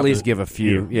spread throughout. Can at least give a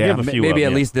few. Yeah, maybe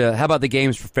at least how about the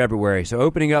games for February? So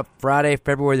opening up Friday,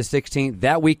 February the 16th.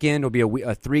 That weekend will be a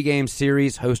 3-game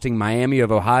series hosting Miami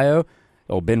of Ohio.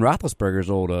 Ben Roethlisberger's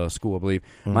old school, I believe.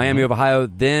 Mm-hmm. Miami of Ohio.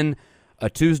 Then a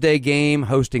Tuesday game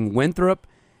hosting Winthrop.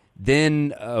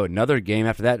 Then another game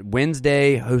after that.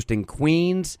 Wednesday hosting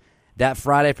Queens. That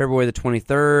Friday, February the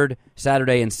 23rd.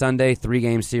 Saturday and Sunday,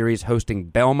 3-game series hosting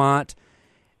Belmont.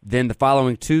 Then the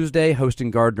following Tuesday, hosting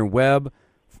Gardner-Webb.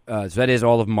 So that is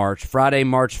all of March. Friday,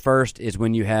 March 1st is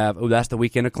when you have, that's the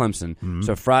weekend of Clemson. Mm-hmm.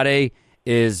 So Friday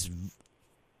is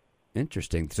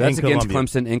interesting. So that's against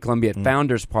Clemson in Columbia at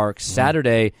Founders Park.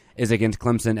 Saturday is against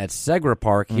Clemson at Segra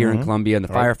Park here in Columbia in the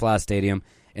Firefly Stadium.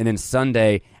 And then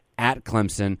Sunday at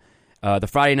Clemson. The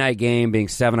Friday night game being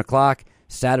 7 o'clock.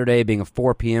 Saturday being a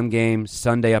 4 p.m. game.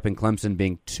 Sunday up in Clemson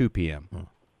being 2 p.m.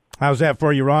 How's that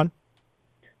for you, Ron?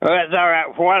 Well, that's all right.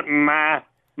 What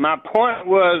my point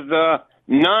was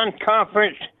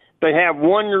non-conference. They have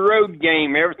one road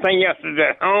game. Everything else is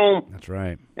at home. That's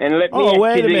right. And let me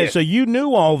wait a minute. So you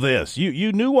knew all this.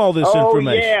 You knew all this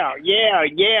information. Yeah.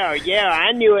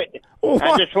 I knew it.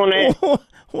 I just want to.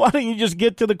 Why don't you just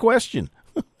get to the question?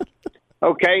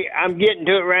 Okay, I'm getting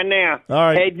to it right now. All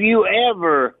right. Have you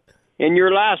ever in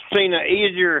your life seen an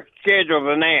easier schedule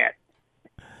than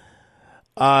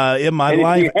In my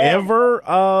life ever,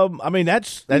 I mean,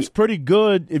 that's pretty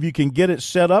good if you can get it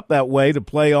set up that way to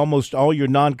play almost all your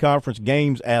non-conference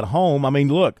games at home. I mean,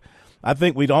 look, I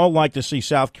think we'd all like to see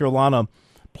South Carolina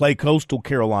play Coastal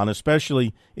Carolina,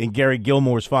 especially in Gary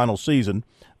Gilmore's final season,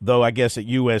 though I guess at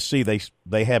USC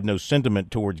they have no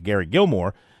sentiment towards Gary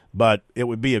Gilmore, but it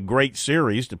would be a great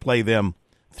series to play them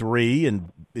 3,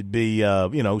 and it'd be,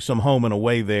 some home and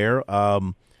away there.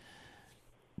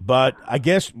 But I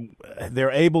guess they're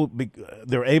able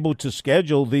to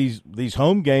schedule these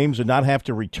home games and not have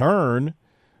to return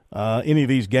any of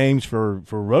these games for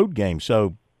road games.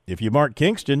 So if you mark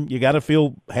Kingston, you got to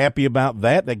feel happy about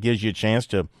that. That gives you a chance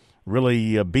to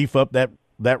really beef up that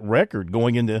record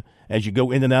going into as you go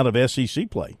in and out of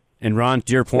SEC play. And Ron,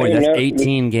 to your point, that's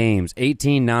 18 games,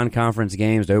 18 non-conference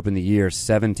games to open the year,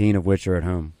 17 of which are at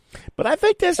home. But I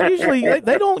think that's usually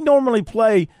they don't normally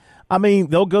play. I mean,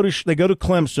 they go to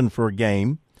Clemson for a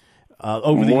game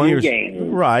over the years,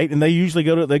 right? And they usually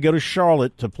go to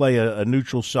Charlotte to play a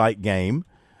neutral site game.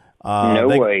 No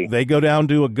way. They go down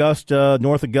to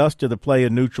North Augusta to play a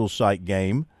neutral site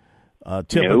game.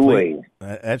 Typically, no way.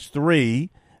 That's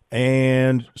 3.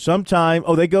 And sometime,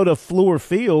 they go to Fluor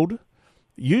Field,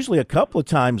 usually a couple of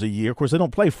times a year. Of course, they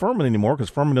don't play Furman anymore because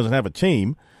Furman doesn't have a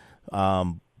team.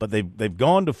 But they've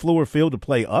gone to Fluor Field to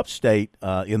play upstate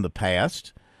in the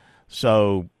past.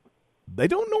 So they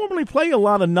don't normally play a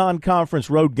lot of non-conference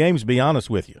road games, to be honest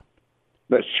with you.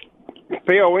 But,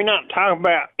 Phil, we're not talking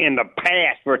about in the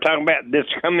past. We're talking about this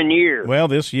coming year. Well,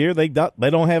 this year they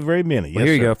don't have very many. Well,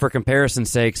 here you go. For comparison's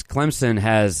sakes, Clemson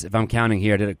has, if I'm counting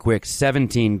here, I did it quick,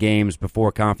 17 games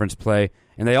before conference play,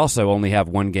 and they also only have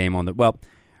one game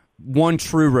one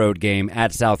true road game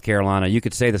at South Carolina. You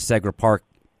could say the Segra Park,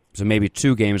 so maybe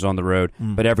 2 games on the road,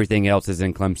 but everything else is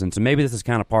in Clemson. So maybe this is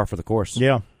kind of par for the course.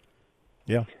 Yeah.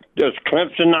 Yeah. Does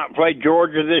Clemson not play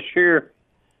Georgia this year?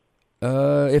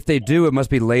 If they do, it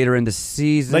must be later in the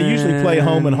season. They usually play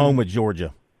home and home with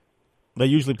Georgia. Home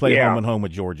and home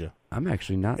with Georgia. I'm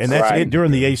actually not. And that's it.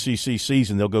 During the ACC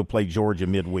season, they'll go play Georgia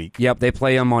midweek. Yep, they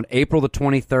play them on April the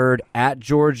 23rd at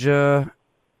Georgia,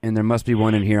 and there must be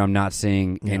one in here I'm not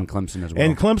seeing in Clemson as well.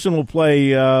 And Clemson will play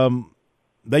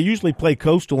they usually play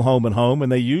Coastal home and home,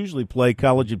 and they usually play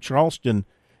College of Charleston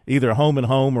either home and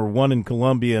home or one in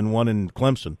Columbia and one in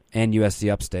Clemson. And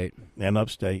USC Upstate. And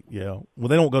Upstate, yeah. Well,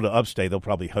 they don't go to Upstate. They'll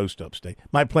probably host Upstate.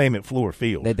 Might play them at Fluor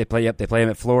Field. They play them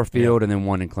at Fluor Field and then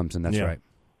one in Clemson. That's right.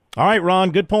 All right,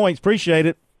 Ron, good points. Appreciate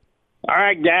it. All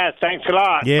right, guys. Thanks a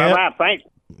lot. Yeah. Bye-bye. Thanks.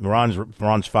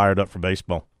 Ron's fired up for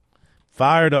baseball.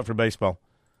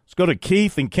 Let's go to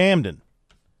Keith in Camden.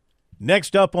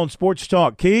 Next up on Sports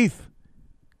Talk. Keith,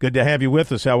 good to have you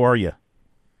with us. How are you?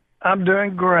 I'm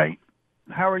doing great.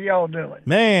 How are y'all doing?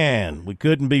 Man, we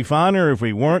couldn't be finer if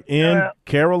we weren't in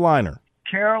Carolina.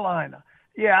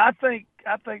 Yeah, I think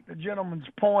the gentleman's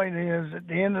point is at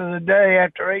the end of the day,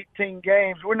 after 18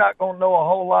 games, we're not going to know a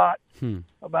whole lot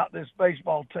about this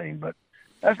baseball team. But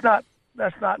that's not.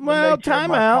 Well,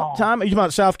 time out. You talking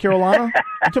about South Carolina?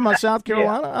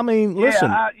 Yeah. I mean, listen.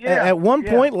 At one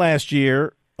point last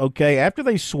year, after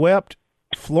they swept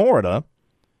Florida.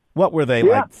 What were they,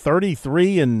 like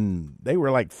 33, and they were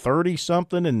like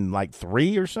 30-something and like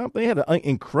 3 or something? They had an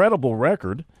incredible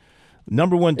record.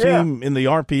 Number one team in the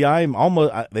RPI.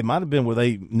 Almost, they might have been, were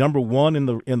they number 1 in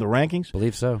the rankings? I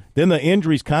believe so. Then the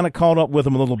injuries kind of caught up with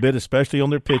them a little bit, especially on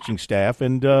their pitching staff,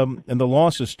 and the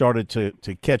losses started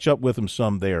to catch up with them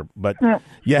some there. But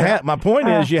my point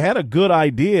is you had a good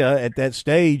idea at that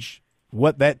stage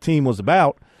what that team was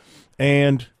about,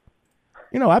 and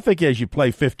I think as you play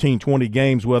 15, 20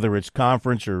 games, whether it's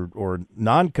conference or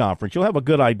non-conference, you'll have a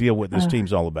good idea what this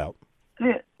team's all about.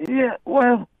 Yeah.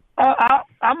 Well,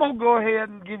 I'm going to go ahead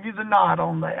and give you the nod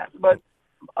on that. But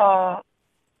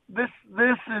this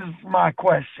is my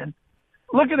question.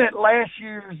 Looking at last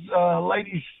year's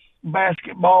ladies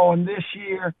basketball and this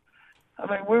year, I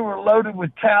mean, we were loaded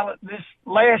with talent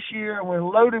last year, and we're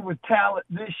loaded with talent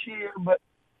this year, but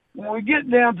when we get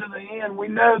down to the end, we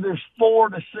know there's 4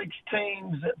 to 6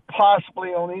 teams that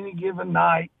possibly on any given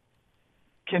night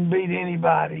can beat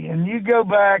anybody. And you go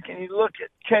back and you look at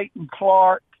Caitlin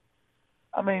Clark.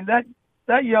 I mean,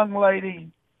 that young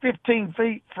lady, 15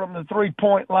 feet from the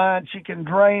three-point line, she can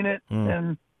drain it.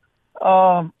 And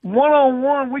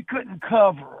one-on-one, we couldn't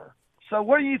cover her. So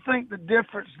what do you think the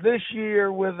difference this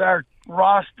year with our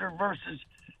roster versus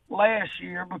last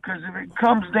year? Because if it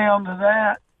comes down to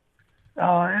that,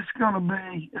 it's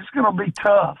gonna be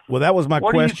tough. Well, that was my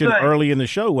question early in the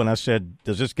show when I said,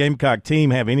 "Does this Gamecock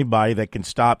team have anybody that can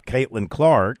stop Caitlin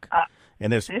Clark?"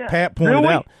 And as Pat pointed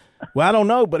out, well, I don't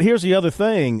know, but here's the other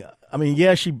thing. I mean,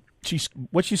 she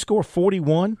scored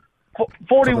 41.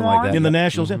 41 like that. in the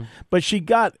Nationals. But she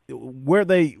got where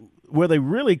they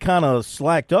really kind of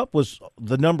slacked up was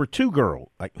the number 2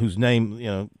 girl, whose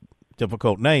name,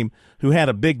 difficult name, who had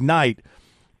a big night,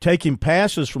 taking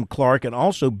passes from Clark and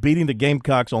also beating the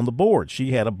Gamecocks on the board.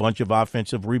 She had a bunch of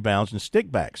offensive rebounds and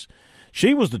stickbacks.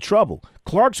 She was the trouble.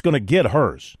 Clark's going to get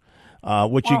hers.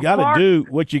 What you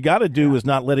got to do is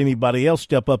not let anybody else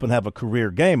step up and have a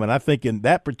career game. And I think in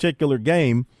that particular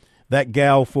game, that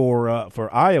gal for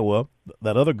Iowa,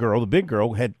 that other girl, the big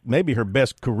girl, had maybe her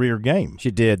best career game.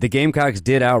 She did. The Gamecocks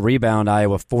did out-rebound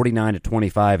Iowa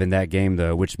 49-25 in that game,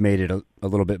 though, which made it a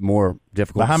little bit more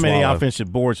difficult. But how to many swallow.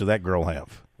 offensive boards did that girl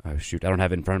have? Oh, shoot. I don't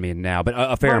have it in front of me now, but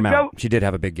a fair amount. She did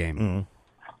have a big game. Mm-hmm.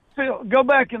 Phil, go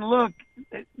back and look.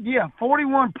 Yeah,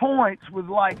 41 points with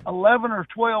like 11 or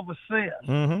 12 assists.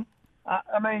 Mm-hmm.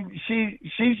 I mean,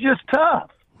 she's just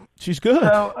tough. She's good.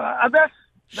 So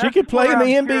she could play in the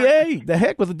NBA. The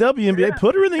heck with the WNBA. Yeah.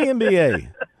 Put her in the NBA.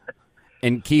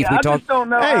 And Keith, we talked. I just don't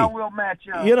know how we'll match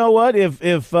up. You know what? If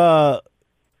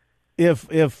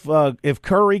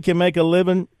Curry can make a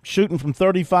living shooting from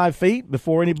 35 feet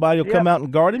before anybody will come out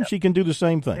and guard him, she can do the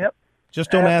same thing. Yep. Just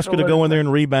don't ask her to go in there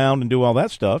and rebound and do all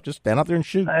that stuff. Just stand out there and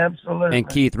shoot. Absolutely. And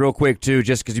Keith, real quick, too,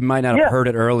 just because you might not have heard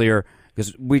it earlier,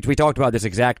 because we talked about this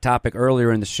exact topic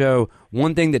earlier in the show,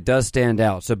 one thing that does stand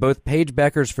out, so both Paige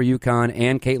Beckers for UConn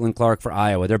and Caitlin Clark for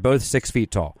Iowa, they're both 6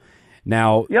 feet tall.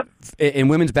 Now, in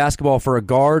women's basketball for a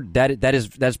guard,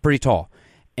 that's pretty tall.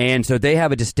 And so they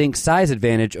have a distinct size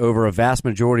advantage over a vast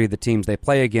majority of the teams they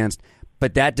play against,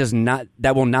 but that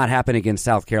will not happen against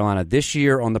South Carolina. This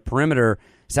year on the perimeter,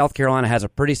 South Carolina has a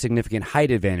pretty significant height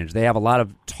advantage. They have a lot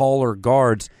of taller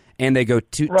guards, and they go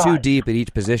too deep at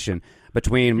each position.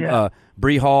 Between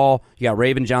Bree Hall, you got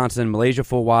Raven Johnson, Malaysia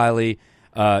Fulwiley,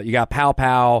 you got Pow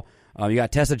Pow, you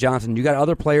got Tessa Johnson, you got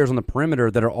other players on the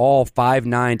perimeter that are all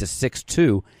 5'9" to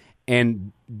 6'2",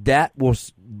 and that will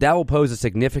pose a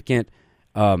significant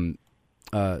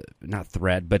not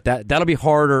threat, but that'll be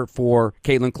harder for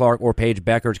Caitlin Clark or Paige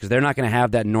Beckers because they're not going to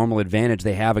have that normal advantage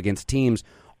they have against teams.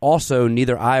 Also,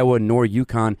 neither Iowa nor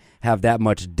UConn have that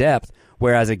much depth,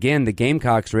 whereas, again, the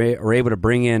Gamecocks are able to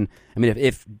bring in – I mean,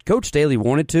 if Coach Staley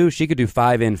wanted to, she could do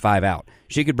 5 in, 5 out.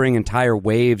 She could bring entire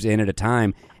waves in at a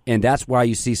time, and that's why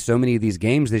you see so many of these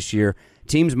games this year.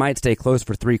 Teams might stay close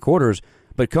for 3 quarters,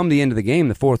 but come the end of the game,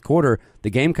 the fourth quarter,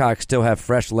 the Gamecocks still have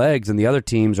fresh legs, and the other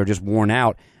teams are just worn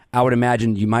out. I would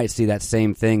imagine you might see that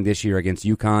same thing this year against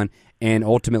UConn and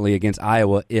ultimately against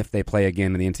Iowa if they play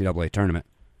again in the NCAA tournament.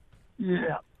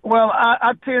 Yeah. Well,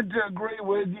 I tend to agree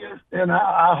with you, and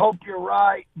I hope you're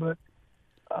right. But,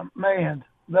 man,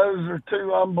 those are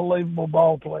 2 unbelievable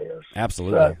ball players.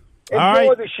 Absolutely. So,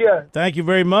 enjoy the show. Thank you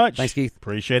very much. Thanks, Keith.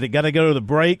 Appreciate it. Got to go to the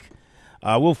break.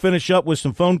 We'll finish up with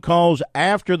some phone calls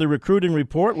after the recruiting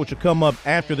report, which will come up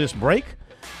after this break.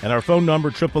 And our phone number,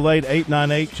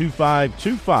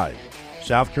 888-898-2525.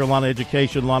 South Carolina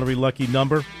Education Lottery Lucky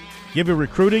number. Give your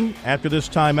recruiting after this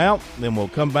timeout. Then we'll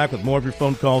come back with more of your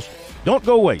phone calls. Don't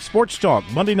go away. Sports Talk,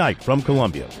 Monday night from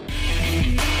Columbia.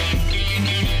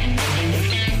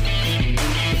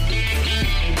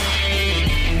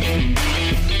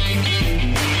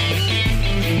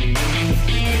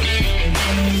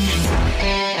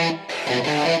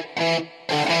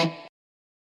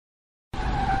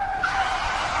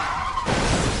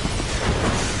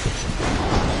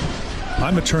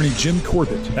 I'm attorney Jim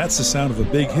Corbett. That's the sound of a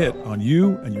big hit on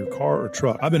you and your car or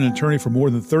truck. I've been an attorney for more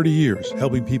than 30 years,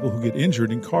 helping people who get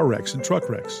injured in car wrecks and truck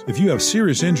wrecks. If you have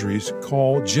serious injuries,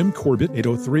 call Jim Corbett,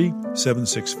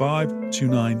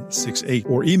 803-765-2968,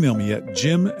 or email me at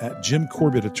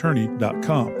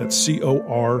jim@jimcorbettattorney.com. That's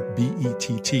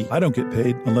Corbett. I don't get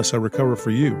paid unless I recover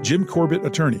for you. Jim Corbett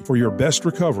Attorney, for your best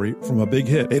recovery from a big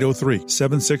hit,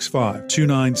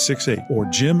 803-765-2968, or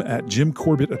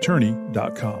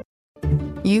jim@jimcorbettattorney.com.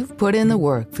 You've put in the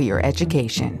work for your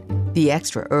education. The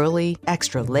extra early,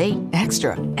 extra late,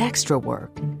 extra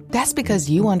work. That's because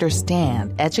you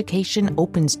understand education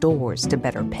opens doors to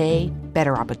better pay,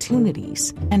 better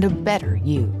opportunities, and a better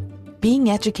you.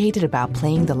 Being educated about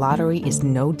playing the lottery is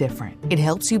no different. It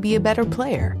helps you be a better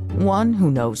player, one who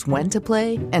knows when to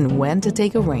play and when to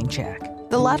take a rain check.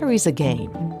 The lottery's a game,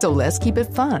 so let's keep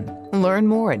it fun. Learn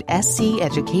more at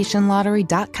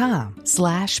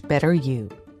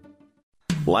sceducationlottery.com/betteryou.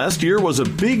 Last year was a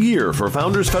big year for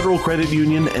Founders Federal Credit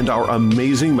Union and our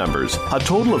amazing members. A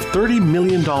total of $30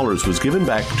 million was given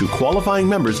back to qualifying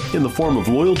members in the form of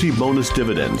loyalty bonus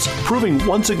dividends, proving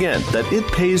once again that it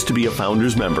pays to be a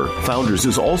Founders member. Founders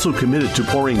is also committed to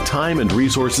pouring time and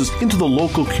resources into the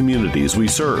local communities we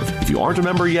serve. If you aren't a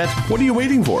member yet, what are you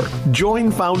waiting for?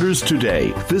 Join Founders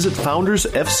today. Visit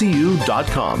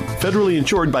foundersfcu.com. Federally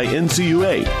insured by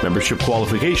NCUA. Membership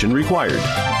qualification required.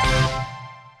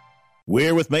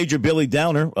 We're with Major Billy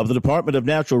Downer of the Department of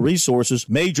Natural Resources.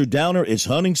 Major Downer, it's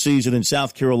hunting season in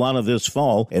South Carolina this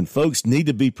fall, and folks need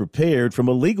to be prepared from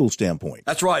a legal standpoint.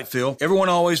 That's right, Phil. Everyone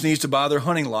always needs to buy their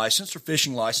hunting license or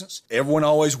fishing license. Everyone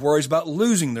always worries about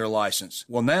losing their license.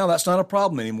 Well, now that's not a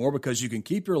problem anymore because you can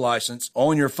keep your license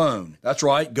on your phone. That's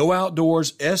right. Go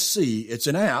Outdoors SC. It's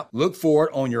an app. Look for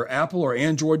it on your Apple or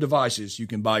Android devices. You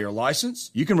can buy your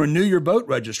license. You can renew your boat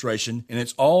registration, and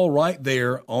it's all right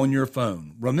there on your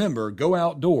phone. Remember, Go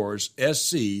Outdoors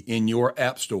SC in your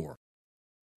app store.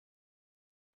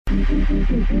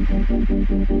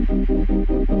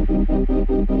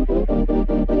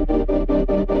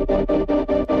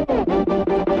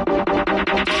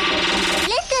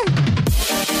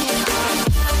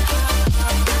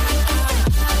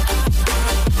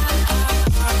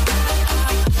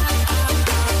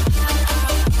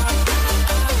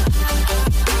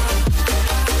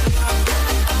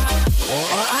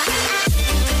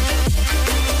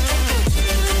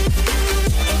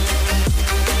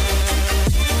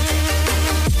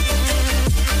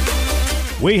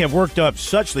 We have worked up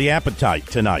such the appetite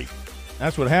tonight.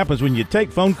 That's what happens when you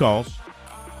take phone calls.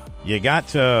 You got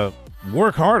to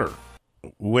work harder,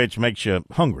 which makes you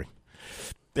hungry.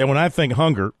 And when I think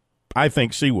hunger, I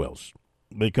think Seawells.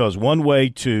 Because one way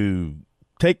to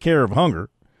take care of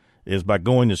hunger is by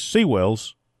going to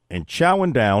Seawells and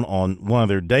chowing down on one of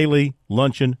their daily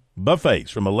luncheon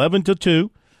buffets from 11 to 2.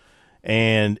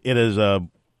 And it is a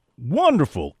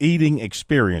wonderful eating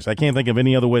experience. I can't think of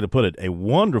any other way to put it. A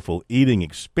wonderful eating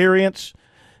experience.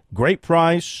 Great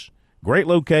price, great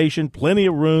location, plenty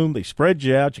of room. They spread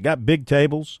you out. You got big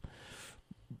tables.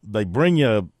 They bring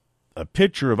you a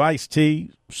pitcher of iced tea,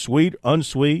 sweet,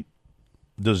 unsweet,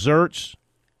 desserts,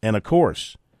 and, of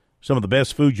course, some of the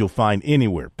best food you'll find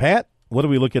anywhere. Pat, what are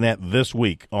we looking at this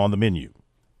week on the menu?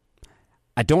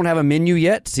 I don't have a menu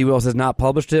yet. Seawells has not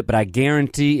published it, but I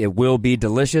guarantee it will be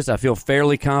delicious. I feel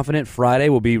fairly confident Friday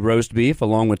will be roast beef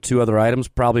along with two other items,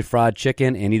 probably fried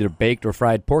chicken and either baked or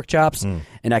fried pork chops.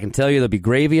 And I can tell you there'll be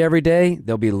gravy every day.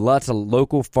 There'll be lots of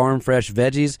local farm-fresh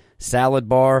veggies, salad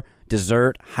bar,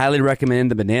 dessert. Highly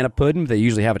recommend the banana pudding. They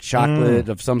usually have a chocolate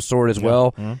of some sort as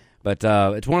well. But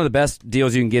it's one of the best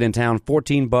deals you can get in town.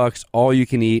 $14, all you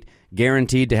can eat,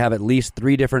 guaranteed to have at least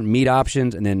 3 different meat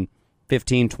options and then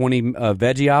 15, 20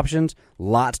 veggie options,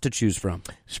 lots to choose from.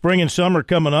 Spring and summer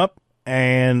coming up,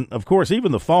 and, of course,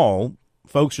 even the fall,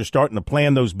 folks are starting to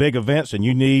plan those big events, and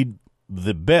you need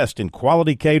the best in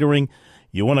quality catering.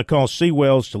 You want to call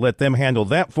Seawells to let them handle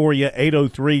that for you,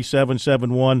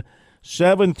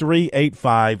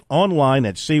 803-771-7385, online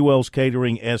at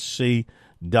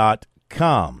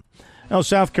SeawellsCateringSC.com. Now,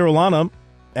 South Carolina,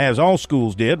 as all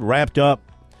schools did, wrapped up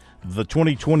the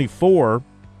 2024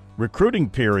 recruiting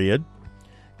period.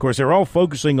 Of course, they're all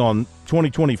focusing on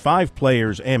 2025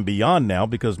 players and beyond now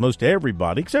because most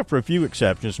everybody, except for a few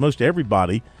exceptions, most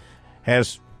everybody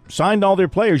has signed all their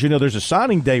players. You know, there's a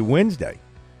signing day Wednesday.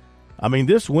 I mean,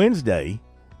 this Wednesday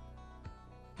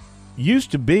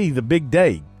used to be the big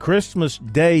day, Christmas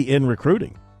Day in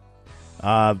recruiting.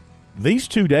 These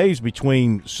 2 days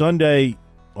between Sunday,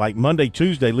 like Monday,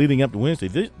 Tuesday, leading up to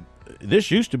Wednesday,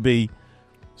 this used to be,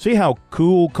 see how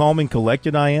cool, calm, and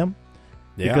collected I am?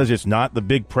 Yeah. Because it's not the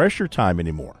big pressure time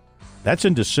anymore. That's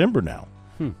in December now.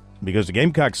 Because the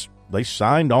Gamecocks, they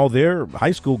signed all their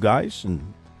high school guys,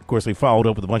 and, of course, they followed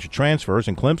up with a bunch of transfers,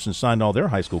 and Clemson signed all their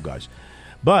high school guys.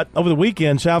 But over the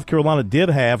weekend, South Carolina did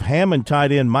have Hammond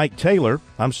tight end Mike Tyler,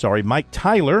 learned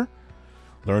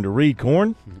to read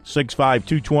corn, 6'5",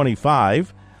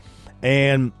 225,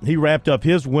 and he wrapped up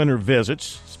his winter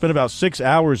visits, spent about 6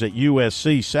 hours at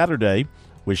USC Saturday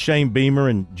with Shane Beamer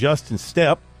and Justin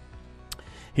Stepp.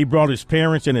 He brought his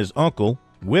parents and his uncle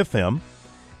with him.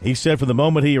 He said from the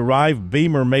moment he arrived,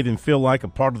 Beamer made him feel like a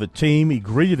part of the team. He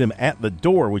greeted him at the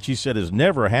door, which he said has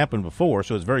never happened before,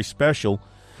 so it's very special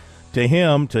to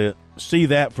him to see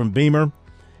that from Beamer.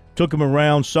 Took him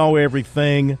around, saw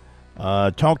everything,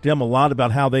 talked to him a lot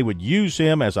about how they would use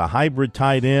him as a hybrid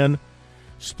tight end,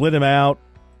 split him out,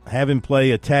 have him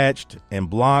play attached and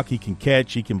block. He can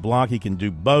catch, he can block, he can do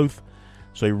both.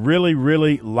 So he really,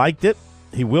 really liked it.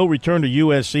 He will return to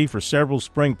USC for several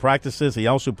spring practices. He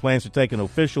also plans to take an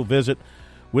official visit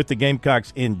with the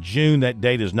Gamecocks in June. That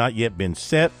date has not yet been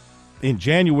set. In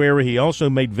January, he also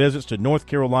made visits to North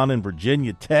Carolina and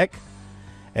Virginia Tech.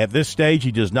 At this stage,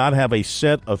 he does not have a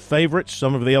set of favorites.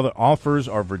 Some of the other offers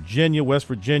are Virginia, West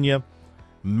Virginia,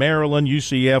 Maryland,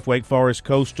 UCF, Wake Forest,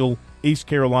 Coastal, East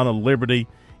Carolina, Liberty,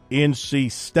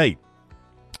 NC State.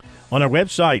 On our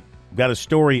website, we've got a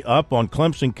story up on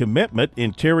Clemson commitment,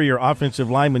 interior offensive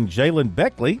lineman Jalen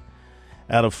Beckley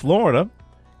out of Florida.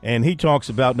 And he talks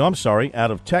about,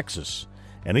 out of Texas.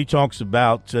 And he talks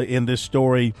about, in this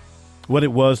story, what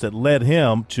it was that led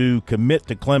him to commit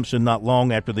to Clemson not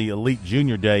long after the Elite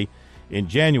Junior Day in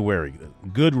January.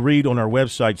 Good read on our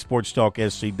website,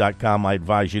 sportstalksc.com. I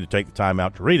advise you to take the time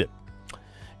out to read it.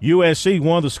 USC,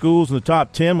 one of the schools in the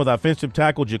top 10 with offensive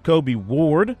tackle Jacoby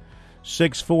Ward,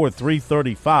 6'4",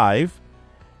 335.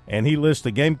 And he lists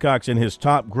the Gamecocks in his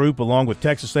top group along with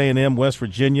Texas A&M, West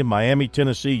Virginia, Miami,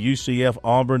 Tennessee, UCF,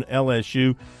 Auburn,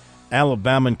 LSU,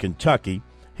 Alabama, and Kentucky.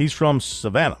 He's from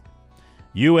Savannah.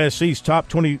 USC's top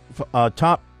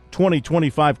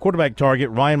 2025 quarterback target,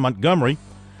 Ryan Montgomery,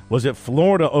 was at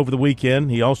Florida over the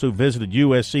weekend. He also visited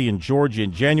USC and Georgia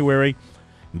in January.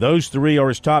 Those three are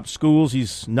his top schools.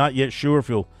 He's not yet sure if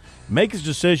he'll make his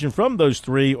decision from those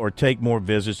three or take more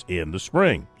visits in the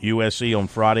spring. USC on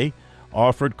Friday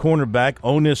offered cornerback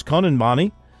Onis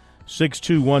Kononmani,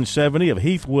 6'2", 170 of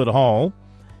Heathwood Hall.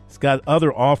 It's got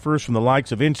other offers from the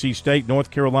likes of NC State, North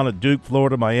Carolina, Duke,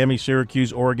 Florida, Miami,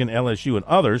 Syracuse, Oregon, LSU, and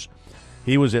others.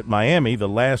 He was at Miami the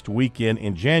last weekend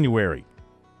in January.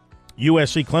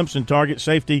 USC Clemson target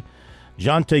safety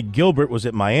Jonte Gilbert was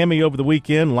at Miami over the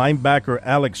weekend. Linebacker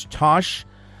Alex Tosh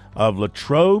of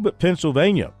Latrobe,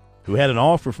 Pennsylvania, who had an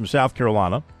offer from South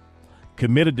Carolina,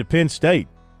 committed to Penn State,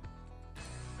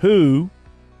 who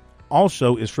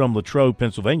also is from Latrobe,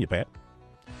 Pennsylvania, Pat.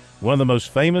 One of the most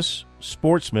famous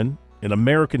sportsmen in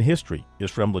American history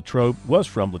was from Latrobe,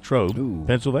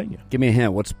 Pennsylvania. Give me a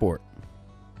hint. What sport?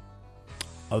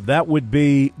 That would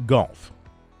be golf.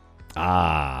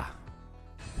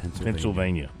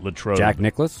 Pennsylvania. Latrobe. Jack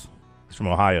Nicklaus? He's from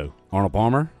Ohio. Arnold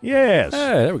Palmer? Yes.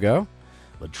 Hey, there we go.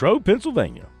 Latrobe,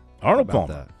 Pennsylvania. Arnold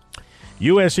Palmer. That?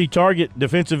 USC target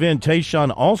defensive end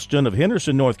Tayshawn Alston of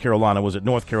Henderson, North Carolina, was at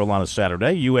North Carolina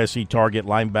Saturday. USC target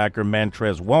linebacker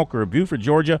Mantrez Walker of Buford,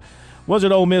 Georgia, was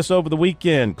at Ole Miss over the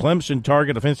weekend. Clemson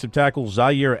target offensive tackle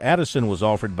Zaire Addison was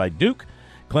offered by Duke.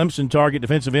 Clemson target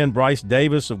defensive end Bryce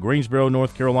Davis of Greensboro,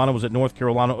 North Carolina, was at North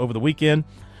Carolina over the weekend.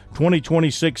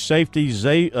 2026 safety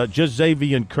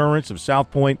Jazavian Currents of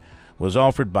South Point was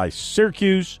offered by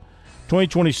Syracuse.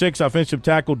 2026 offensive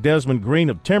tackle Desmond Green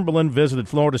of Timberland visited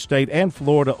Florida State and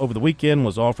Florida over the weekend,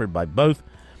 was offered by both.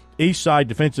 Eastside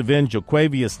defensive end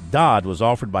Joquavius Dodd was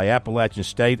offered by Appalachian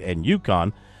State and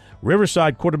UConn.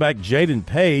 Riverside quarterback Jaden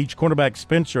Page, cornerback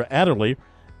Spencer Adderley,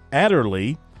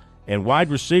 and wide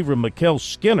receiver Mikael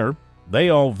Skinner, they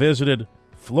all visited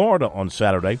Florida on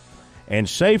Saturday. And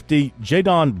safety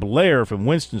Jadon Blair from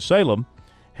Winston-Salem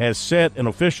has set an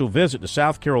official visit to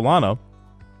South Carolina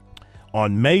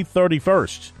on May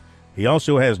 31st. He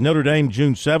also has Notre Dame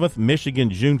June 7th, Michigan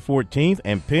June 14th,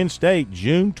 and Penn State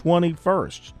June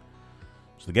 21st.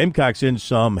 So the Gamecocks in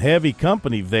some heavy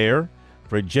company there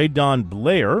for Jadon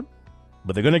Blair,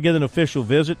 but they're going to get an official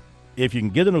visit. If you can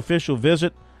get an official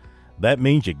visit, that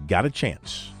means you got a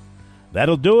chance.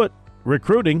 That'll do it.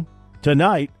 Recruiting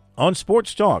tonight on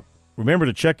Sports Talk. Remember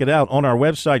to check it out on our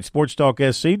website,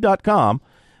 sportstalksc.com.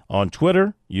 On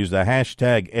Twitter, use the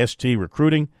hashtag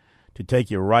STRecruiting to take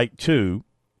you right to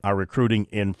our recruiting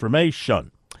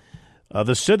information.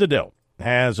 The Citadel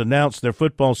has announced their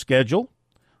football schedule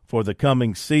for the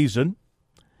coming season,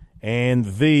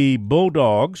 and the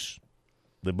Bulldogs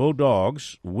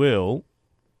will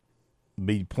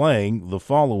be playing the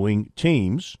following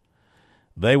teams.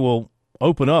 They will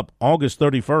open up August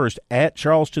 31st at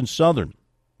Charleston Southern.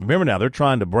 Remember now, they're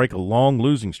trying to break a long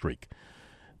losing streak.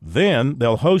 Then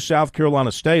they'll host South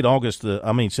Carolina State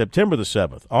September the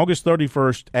 7th. August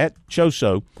 31st at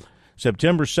Choso.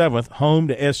 September 7th, home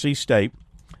to SC State.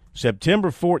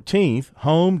 September 14th,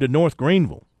 home to North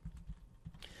Greenville.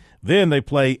 Then they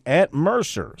play at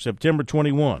Mercer, September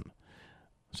 21.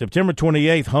 September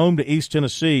 28th, home to East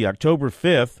Tennessee. October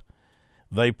 5th,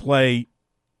 they play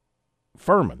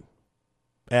Furman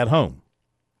at home.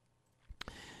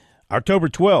 October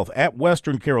 12th, at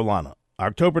Western Carolina.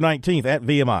 October 19th, at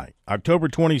VMI. October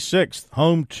 26th,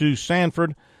 home to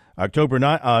Sanford. November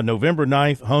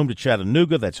 9th, home to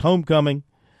Chattanooga. That's homecoming.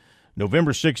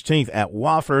 November 16th, at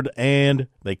Wofford. And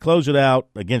they close it out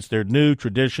against their new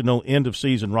traditional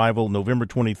end-of-season rival, November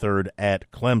 23rd,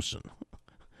 at Clemson.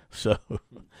 So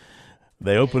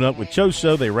they open up with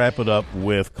Choso. They wrap it up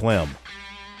with Clem.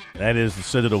 That is the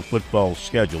Citadel football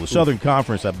schedule. The Southern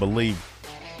Conference, I believe,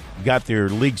 got their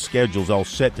league schedules all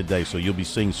set today, so you'll be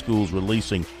seeing schools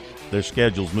releasing their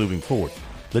schedules moving forward.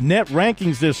 The net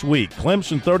rankings this week: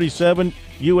 Clemson 37,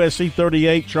 USC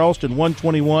 38, Charleston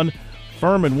 121,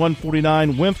 Furman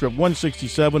 149, Winthrop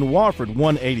 167, Wofford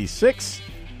 186.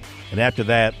 And after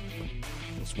that,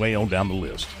 it's way on down the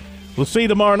list. We'll see you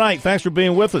tomorrow night. Thanks for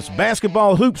being with us.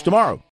 Basketball hoops tomorrow.